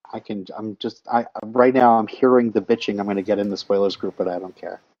 Right now I'm hearing the bitching. I'm going to get in the spoilers group, but I don't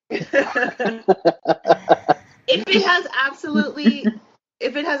care. If it has absolutely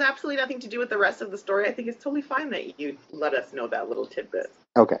nothing to do with the rest of the story, I think it's totally fine that you let us know that little tidbit.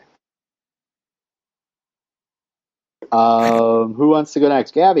 Okay. Who wants to go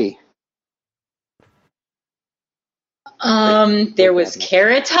next? Gabby. There was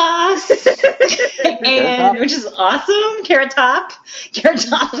Carrot Toss, and which is awesome. Carrot Top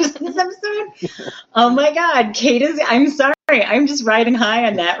was in this episode. Oh my God, I'm sorry, I'm just riding high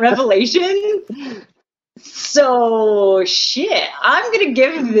on that revelation. So shit, I'm gonna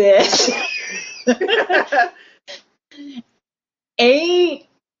give this 8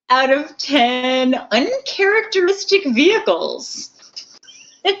 out of 10 uncharacteristic vehicles.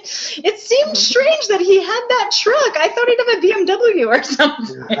 It seemed strange that he had that truck. I thought he'd have a BMW or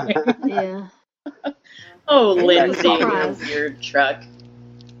something. Yeah. Oh, Lindsay, surprised. with your truck.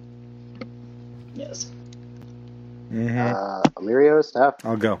 Yes. Mm-hmm. Illyrio, Steph.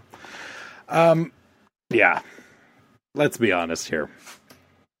 I'll go. Yeah. Let's be honest here.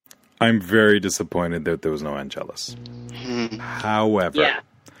 I'm very disappointed that there was no Angelus. However,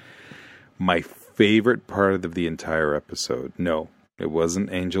 my favorite part of the entire episode, no, it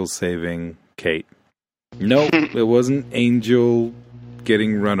wasn't Angel saving Kate. No, it wasn't Angel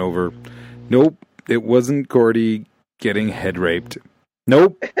getting run over. Nope, it wasn't Gordy getting head raped.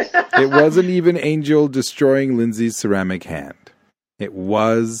 Nope, it wasn't even Angel destroying Lindsay's ceramic hand. It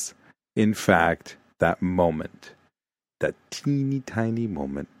was, in fact, that moment. That teeny tiny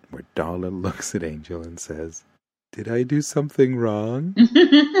moment where Darla looks at Angel and says, "Did I do something wrong?"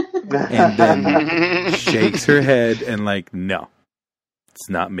 And then shakes her head and like, "No, it's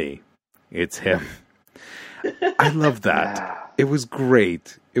not me. It's him." I love that. Yeah. It was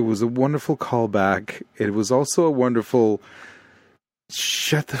great. It was a wonderful callback. It was also a wonderful,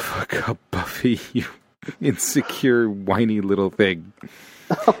 shut the fuck up, Buffy, you insecure, whiny little thing.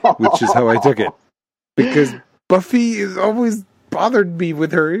 Which is how I took it. Because Buffy has always bothered me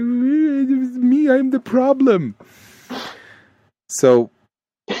with her. It was me, I'm the problem. So,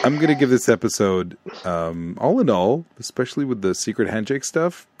 I'm going to give this episode, all in all, especially with the secret handshake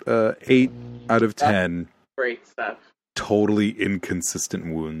stuff, 8 out of 10. Great stuff. Totally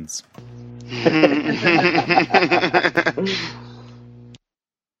inconsistent wounds.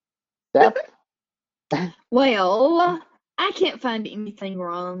 Steph? Well, I can't find anything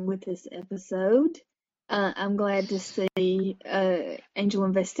wrong with this episode. I'm glad to see Angel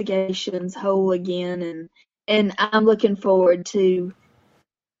Investigations whole again, and I'm looking forward to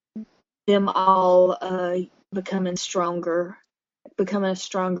them all becoming a stronger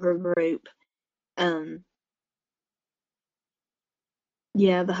group.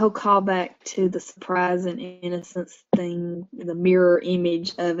 Yeah, the whole callback to the surprise and innocence thing, the mirror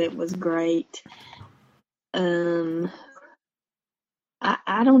image of it was great. I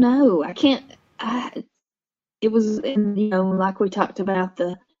don't know. It was, like we talked about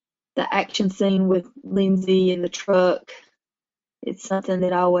the action scene with Lindsay in the truck. It's something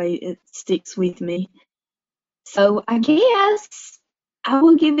that it sticks with me. So I guess I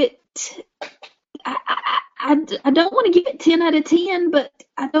will give it. I don't want to give it 10 out of 10, but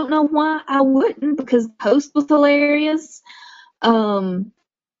I don't know why I wouldn't, because the host was hilarious. Awkward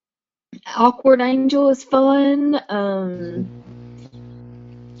Angel is fun.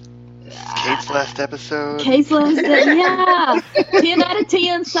 Kate's last episode. Yeah. 10 out of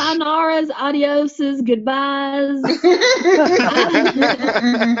 10. Sayonara's, adioses, goodbyes.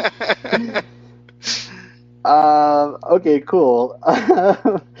 Okay, cool.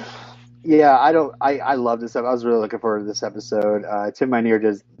 Yeah, I love this episode. I was really looking forward to this episode. Tim Minear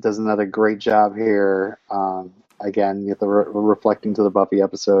does another great job here. Again, you have reflecting to the Buffy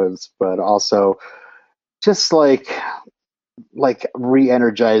episodes, but also just like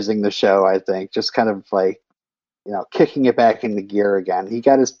re-energizing the show, I think. Just kind of like, kicking it back into gear again. He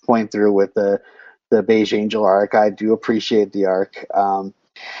got his point through with the Beige Angel arc. I do appreciate the arc.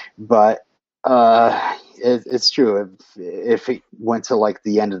 But it's true. If it went to like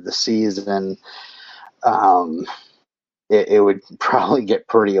the end of the season, it would probably get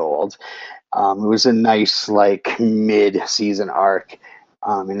pretty old. It was a nice like mid-season arc,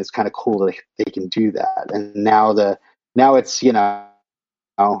 and it's kind of cool that they can do that. And now it's now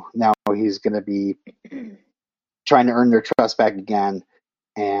he's going to be trying to earn their trust back again,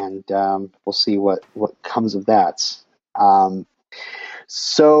 and we'll see what comes of that.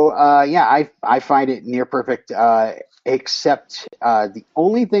 So I find it near perfect, except the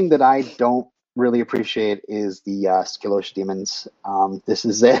only thing that I don't really appreciate is the Skillosh demons. This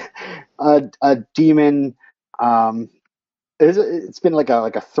is a demon. It's been like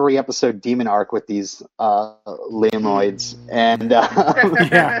a 3-episode demon arc with these Liamoids, and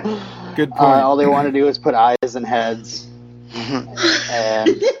Yeah, good point. all they want to do is put eyes and heads.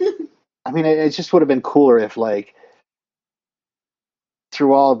 And I mean, it just would have been cooler if like,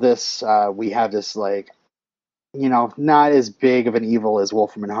 through all this, we have this like, not as big of an evil as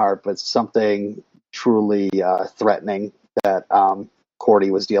Wolfram and Hart, but something truly threatening that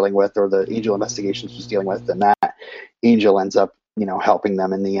Cordy was dealing with, or the Angel Investigations was dealing with, and that Angel ends up, helping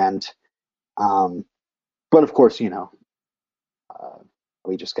them in the end. But of course,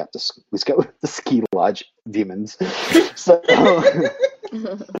 we just got the ski lodge demons. So.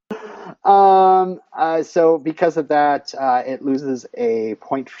 So because of that, it loses a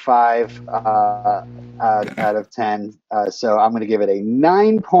 0.5 out of 10. So I'm going to give it a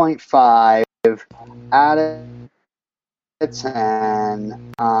 9.5 out of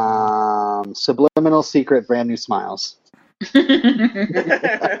 10. Subliminal Secret, Brand New Smiles.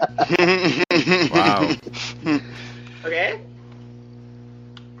 Wow. Okay.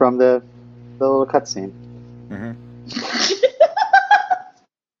 From the the little cutscene. Mm-hmm.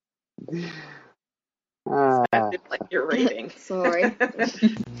 That didn't like your rating. Sorry.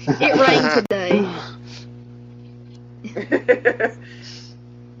 It rained today.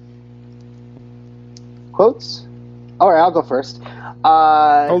 Quotes? All right, I'll go first.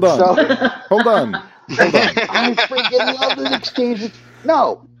 Hold on. So, Hold on. I freaking love this exchange.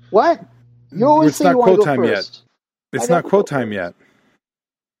 No, what? You always It's say not you want to quote go time yet. first. It's I not never quote go time first. yet.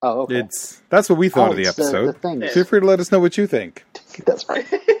 Oh, okay. That's what we thought Oh, of the it's the episode. thing. Feel free to let us know what you think. That's right.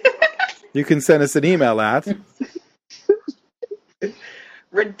 You can send us an email at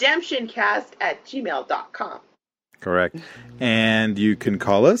redemptioncast@gmail.com. correct, and you can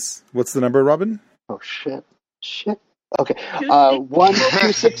call us. What's the number, Robin? Oh shit. Okay.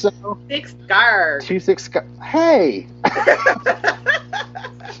 1-260 Six guard. 26. Hey.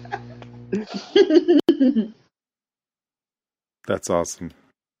 That's awesome.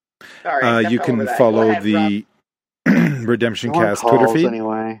 Sorry, enough You over can that. Go follow ahead, the Redemption No one Cast Twitter calls feed.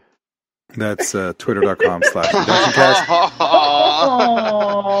 Anyway. That's twitter.com/redemptioncast.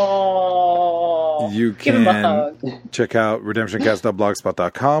 Oh, You give him a can hug. check out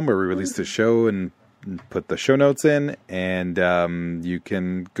redemptioncast.blogspot.com where we release the show and put the show notes in. And you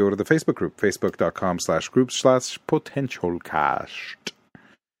can go to the Facebook group, facebook.com/group/potentialcast.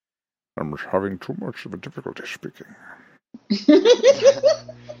 I'm having too much of a difficulty speaking.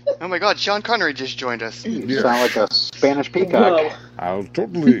 Oh my God, Sean Connery just joined us. You sound like a Spanish peacock. I'll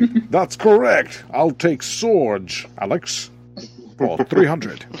totally. That's correct. I'll take swords, Alex. For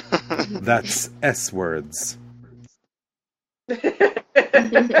 300. That's S words. I'll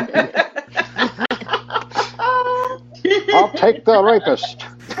take the rapist.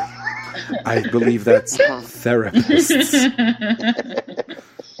 I believe that's therapists.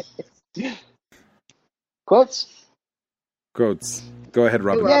 Quotes? Quotes. Go ahead,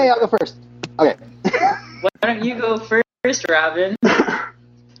 Robin. Yay, I'll go first. Okay. Why don't you go first, Robin? All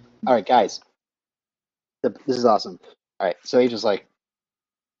right, guys. This is awesome. All right, so he's just like,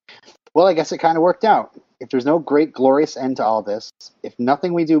 well, I guess it kind of worked out. If there's no great, glorious end to all this, if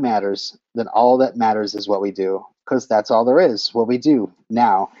nothing we do matters, then all that matters is what we do, because that's all there is, what we do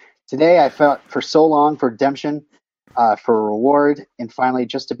now. Today, I fought for so long for redemption, for a reward, and finally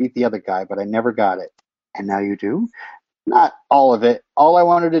just to beat the other guy, but I never got it. And now you do? Not all of it. All I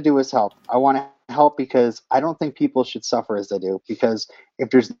wanted to do was help. I want to help because I don't think people should suffer as they do, because if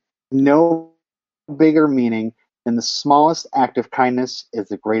there's no bigger meaning than the smallest act of kindness is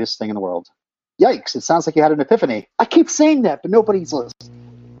the greatest thing in the world. Yikes, it sounds like you had an epiphany. I keep saying that, but nobody's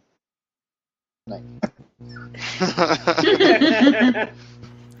listening.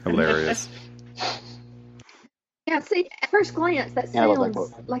 Hilarious. Yeah, see, at first glance, that Yeah, I love that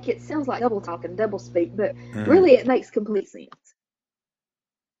sounds quote. like it sounds like double talk and double speak, but really it makes complete sense.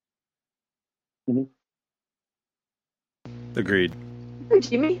 Agreed. Oh,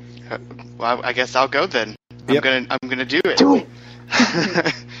 Jimmy. Well, I guess I'll go then. Yep. I'm gonna do it. Do it.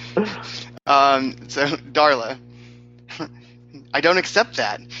 So Darla, I don't accept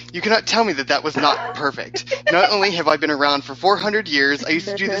that. You cannot tell me that that was not perfect. Not only have I been around for 400 years, I used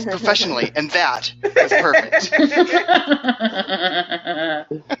to do this professionally, and that was perfect.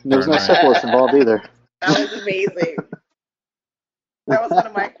 There's no Alright. syphilis involved either. That was amazing. That was one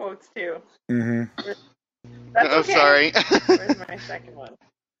of my quotes too. Mm-hmm. That's Oh, okay. sorry. Where's my second one?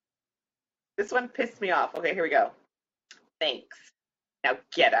 This one pissed me off. Okay, here we go. Thanks. Now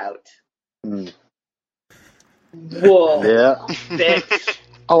get out. Mm. Whoa. Yeah. Bitch.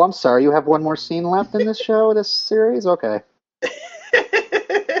 Oh, I'm sorry. You have one more scene left in this show, this series? Okay.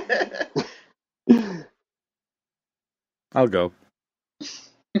 I'll go.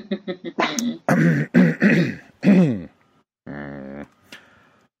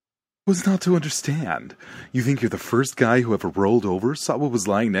 Was not to understand. You think you're the first guy who ever rolled over, saw what was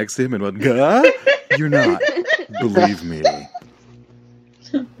lying next to him, and went, "Gah?" You're not. Believe me.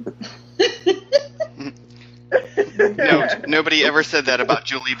 Note, nobody ever said that about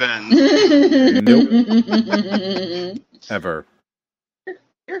Julie Benz. Nope. Ever.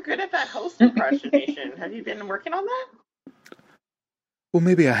 You're good at that host impersonation. Have you been working on that? Well,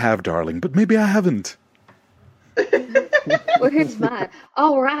 maybe I have, darling, but maybe I haven't. Well, here's mine.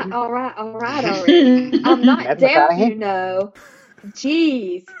 All right already. I'm not That's deaf, McConaughey? you know.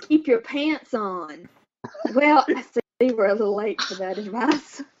 Jeez, keep your pants on. Well, I see we're a little late for that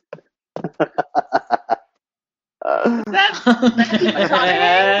advice. That's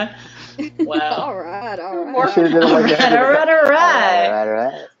Wow. All right. More I should have done it like that.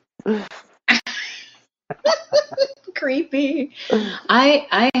 All right. Creepy.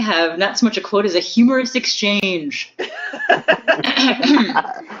 I have not so much a quote as a humorous exchange.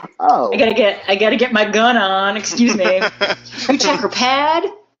 Oh. I gotta get my gun on. Excuse me. You check her pad?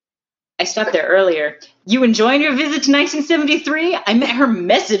 I stopped there earlier. You enjoying your visit to 1973? I met her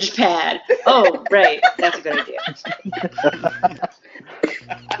message pad. Oh, right. That's a good idea.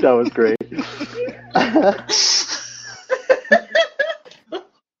 That was great.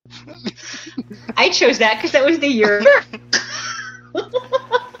 I chose that because that was the year.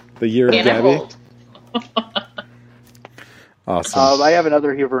 The year of Anna Gabby. Holt. Awesome. I have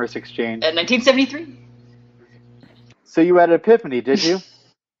another humorous exchange. 1973. So you had an epiphany, did you?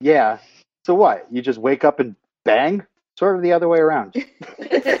 Yeah. So what? You just wake up and bang? Sort of the other way around.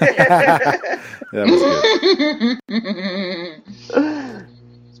 That was good.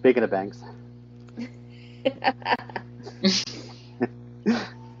 Speaking of bangs.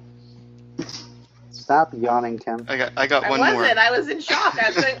 Stop yawning, Kim. I got one more. I was in shock. I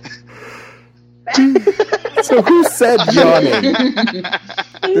was like, So who said yawning?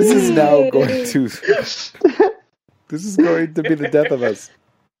 This is now going to... This is going to be the death of us.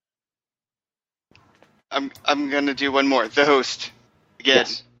 I'm gonna do one more. The host. Again.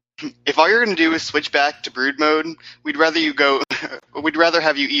 Yes. If all you're gonna do is switch back to brood mode, we'd rather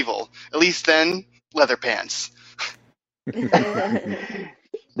have you evil. At least then, leather pants.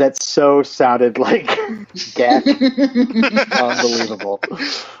 That so sounded like Gak. Unbelievable.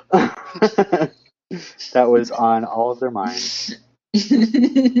 That was on all of their minds.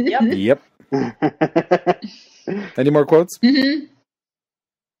 Yep. Any more quotes? Mm-hmm.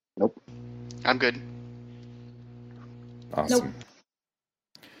 Nope. I'm good. Awesome. Nope.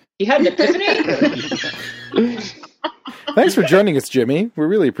 You had an epiphany? Thanks for joining us, Jimmy. We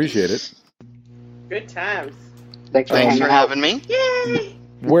really appreciate it. good times. Thanks for Thanks hanging for out. having me. Yay!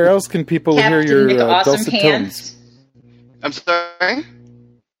 Where else can people hear Captain your with awesome dulcet pants. tones? I'm sorry?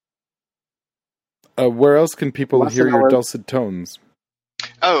 Where else can people Less hear than your hours. dulcet tones?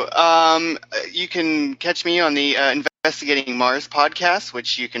 Oh, you can catch me on the Investigating Mars podcast,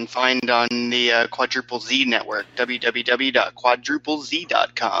 which you can find on the Quadruple Z network,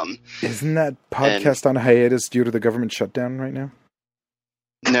 www.quadruplez.com. Isn't that podcast on hiatus due to the government shutdown right now?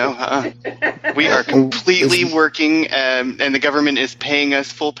 No, we are completely working, and the government is paying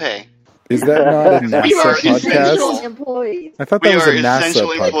us full pay. Is that not a We are NASA essential podcast? employees. I thought We that was are a NASA essential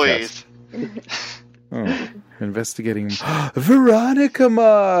podcast. employees. Oh, investigating Veronica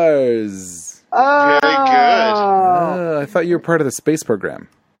Mars. Oh. Very good. I thought you were part of the space program.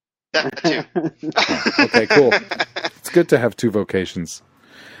 That too. Okay, cool. It's good to have two vocations.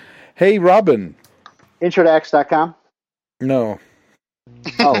 Hey, Robin. Introdax.com. No,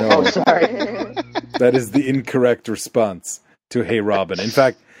 Oh, No. oh, sorry. that is the incorrect response to Hey, Robin. In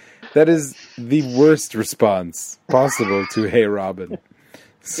fact, that is the worst response possible to Hey, Robin.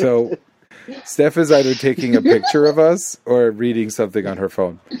 So, Steph is either taking a picture of us or reading something on her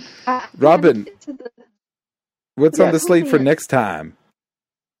phone. Robin, what's on the slate for next time?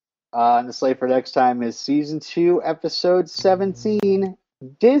 On the slate for next time is Season 2, Episode 17,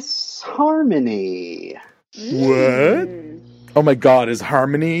 Disharmony. What? Oh my god, is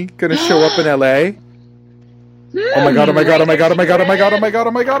Harmony gonna show up in LA? Oh my god, oh my god, oh my god, oh my god, oh my god, oh my god,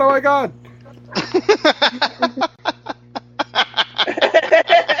 oh my god, oh my god.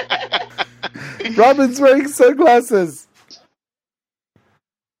 Robin's wearing sunglasses.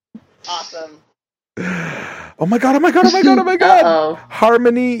 Awesome. Oh my god, oh my god, oh my god, oh my god. Uh-oh.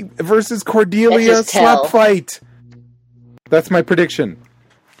 Harmony versus Cordelia Let's just slap tell. fight. That's my prediction.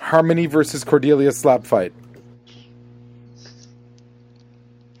 Harmony versus Cordelia slap fight.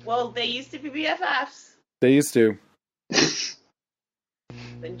 Well, they used to be BFFs. They used to.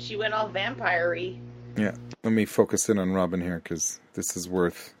 Then she went all vampire-y. Yeah, let me focus in on Robin here because this is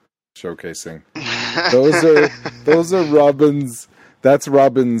worth showcasing. Those are Robin's. That's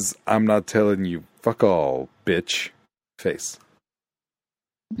Robin's. I'm not telling you, fuck all, bitch. Face.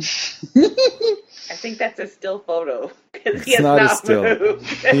 I think that's a still photo. Because he It's has not a not still.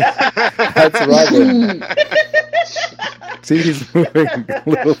 moved. That's Robin. See, he's moving a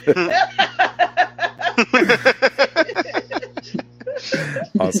little bit.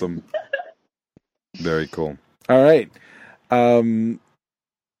 Awesome. Very cool. All right. Well,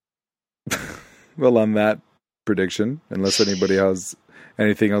 on that prediction, unless anybody has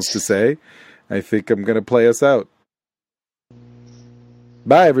anything else to say, I think I'm going to play us out.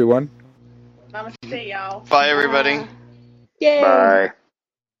 Bye, everyone. Namaste, y'all. Bye, everybody. Yay. Bye.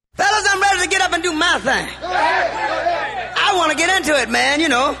 Fellas, I'm ready to get up and do my thing. I want to get into it, man, you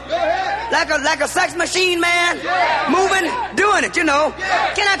know. Like a sex machine, man. Moving, doing it, you know.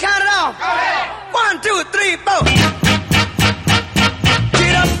 Can I count it off? 1, 2, 3, 4.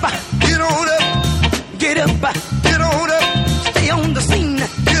 Get up, get on up. Get up, get on up. Stay on the scene.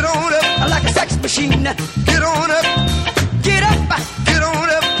 Get on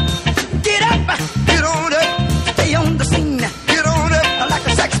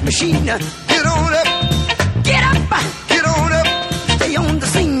machine. Get on up. Get up. Get on up. Stay on the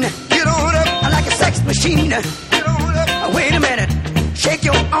scene. Get on up. Like a sex machine. Get on up. Wait a minute. Shake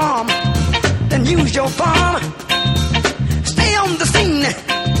your arm. Then use your palm. Stay on the scene.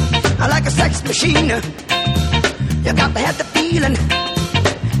 Like a sex machine. You got to have the feeling.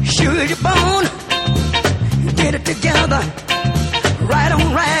 Sure your bone. Get it together. Right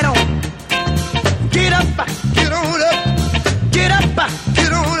on, right on. Get up. Get on up. Get up.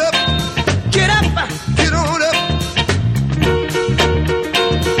 Get on up. Get up. Get on up.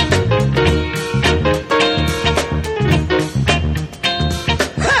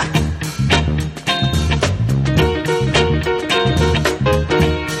 Ha!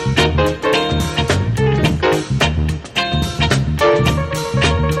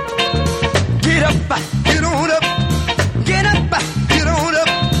 Get up. Get on up. Get up. Get on up.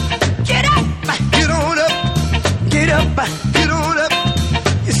 Get up. Get on up. Get up. Get on up.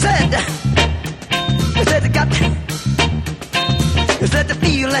 You said you said the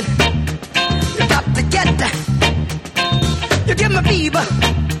feeling. You got to get that. You give me fever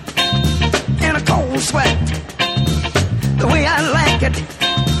and a cold sweat. The way I like it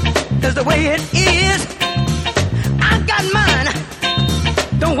is the way it is. I got mine.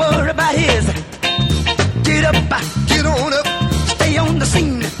 Don't worry about his. Get up, get on up. Stay on the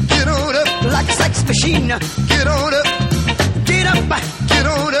scene. Get on up. Like a sex machine. Get on up. Get up, get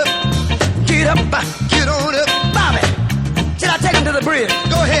on up. Get up, get on up. Bobby, should I take him to the bridge?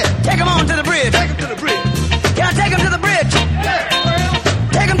 Go ahead. Take him on to the bridge. Take him to the bridge. Can I take him to the bridge? Yeah.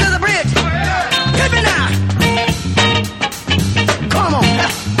 Take him to the bridge. Hit me now. Come on.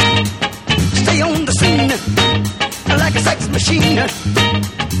 Stay on the scene. Like a sex machine.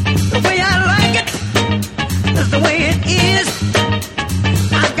 The way I like it is the way it is.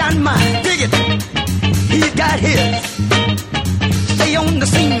 I got mine. Dig it. He's got his. Stay on the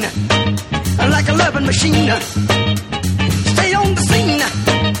scene. Like a loving machine. Stay on the scene.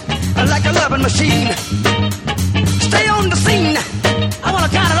 Like a loving machine. Stay on the scene. I want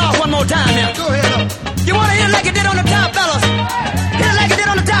to count it off one more time now. Go ahead. You want to hit it like it did on the top, fellas? Hit it like it did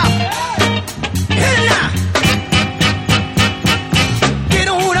on the top. Hit it now. Get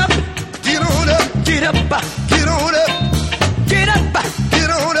on up. Get on up. Get up. Get on up. Get up. Get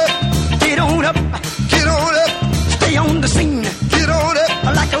on up. Get on up. Get on up. Stay on the scene. Get on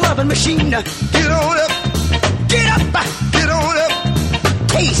up. Like a loving machine. Get on up. Get up. Get on up.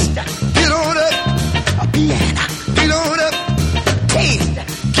 Taste. Get on up. A piano. Get on up. Taste.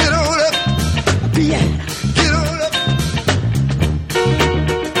 Get on up. A piano. Get on up.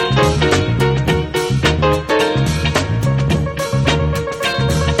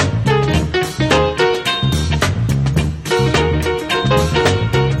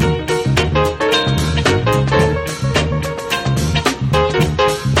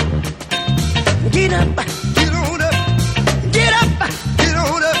 Get up, get on up, get up, get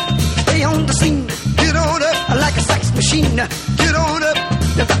on up. Stay on the scene, get on up. Like a sex machine, get on up.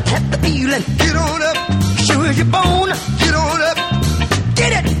 You got to have the feeling, get on up. Sure as your bone, get on up.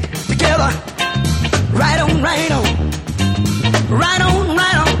 Get it together, right on, right on, right on, right on,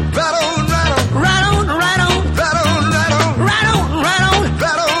 right on, right on, right on, right on, right on, right on, right on, right on,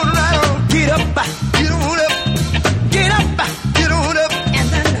 right on, right on. Get up, get on up, get up, get on up, and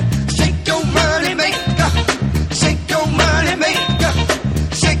then shake your money maker, shake your money maker,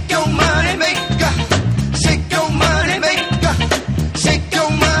 shake your money maker, shake your money maker, shake your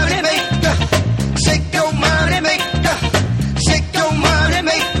money maker, shake your money maker, shake your money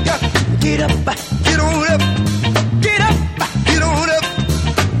maker. Get up, get on up, get up, get on up,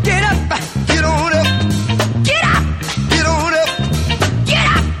 get up, get on up, get up, get on up, get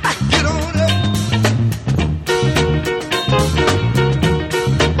up, get on up.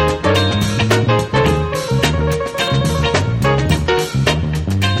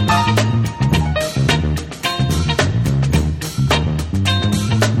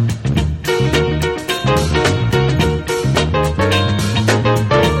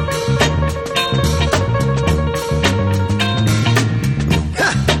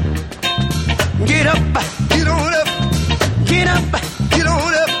 Get up, get on up, get up, get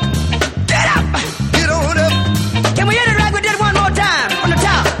on up, get up, get on up. Can we hit it like we did one more time on the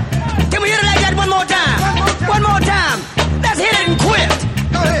top? Can we hit it like that one more time? One more time. Let's hit it and quit.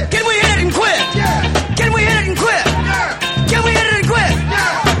 Go ahead. Can we hit it and quit? Yeah. Can we hit it and quit? Yeah. Can we hit it and quit?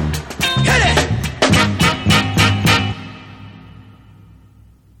 Yeah. Hit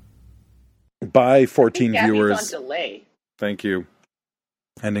it. By 14 Gabby's viewers. on delay. Thank you.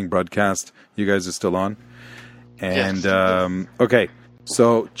 Ending broadcast. You guys are still on. And, Yes. okay.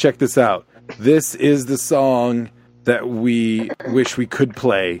 So check this out. This is the song that we wish we could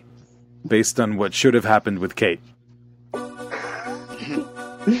play based on what should have happened with Kate?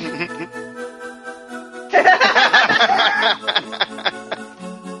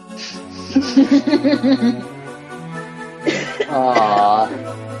 Aww.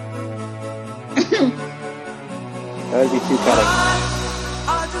 That would be too cutting.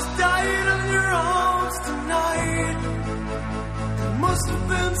 I just died in your arms tonight. It must have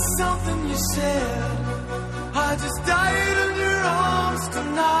been something you said. I just died in your arms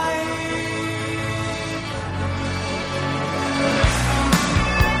tonight.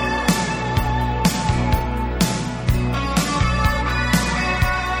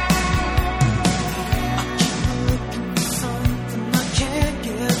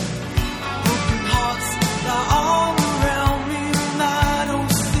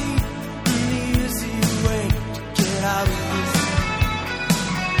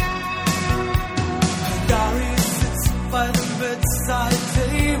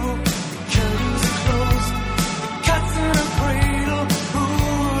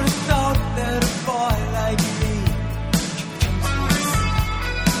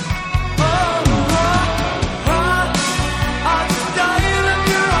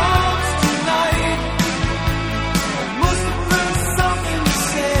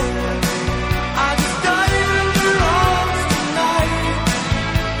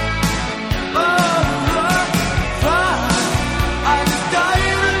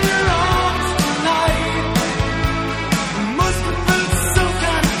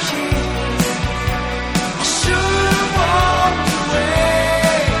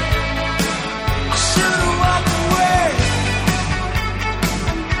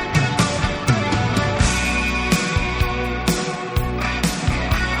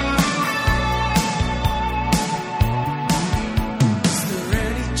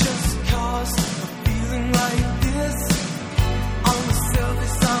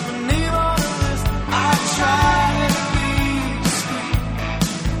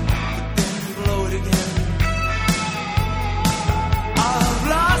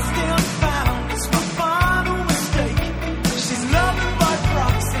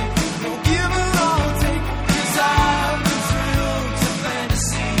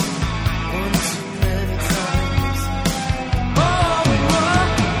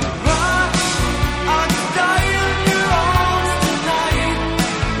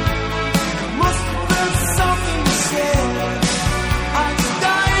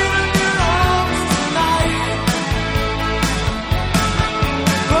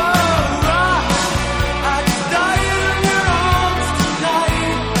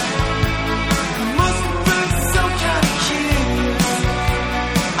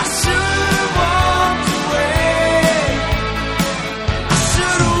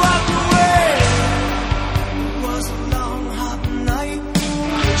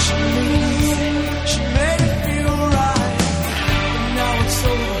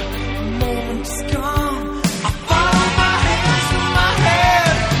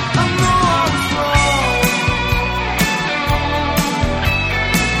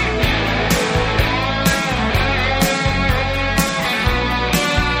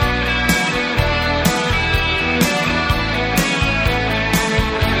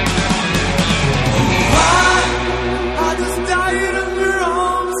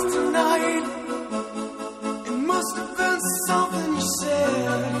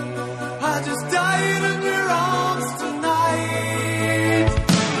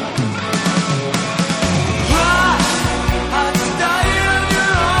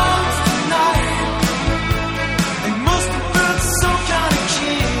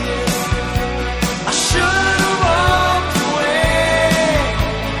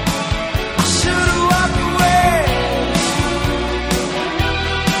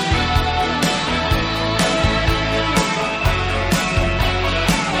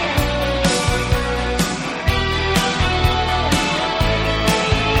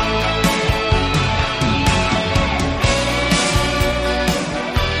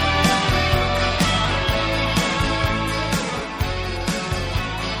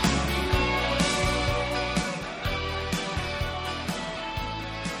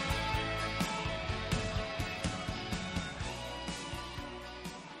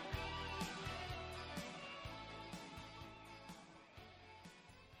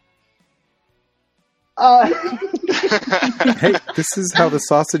 Hey, this is how the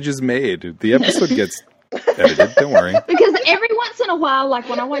sausage is made. The episode gets edited, don't worry. Because every once in a while, like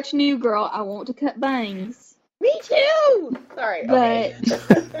when I watch New Girl, I want to cut bangs. Me too. Sorry. But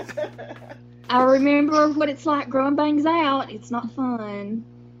Okay. I remember what it's like growing bangs out. It's not fun.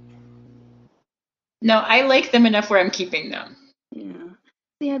 No, I like them enough where I'm keeping them.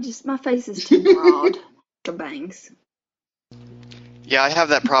 Yeah, my face is too broad for bangs. Yeah, I have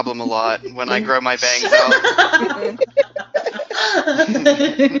that problem a lot when I grow my bangs out.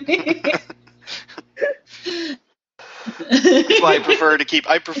 That's why I prefer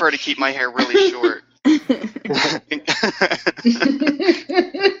to keep my hair really short.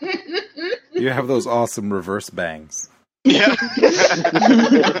 You have those awesome reverse bangs. Yeah.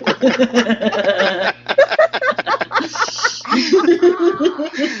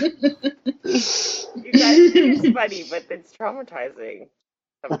 You guys think it's funny, but it's traumatizing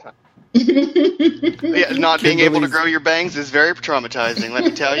sometimes. Yeah, not being able to Kimberly's- grow your bangs is very traumatizing, let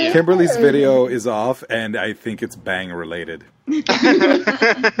me tell you. Kimberly's video is off, and I think it's bang related. Mine?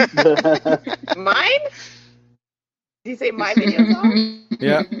 Did you say my video's on?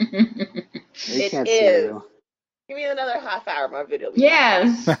 Yeah. They It can't see is. you. Give me another half hour, my video will be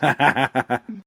Yes. All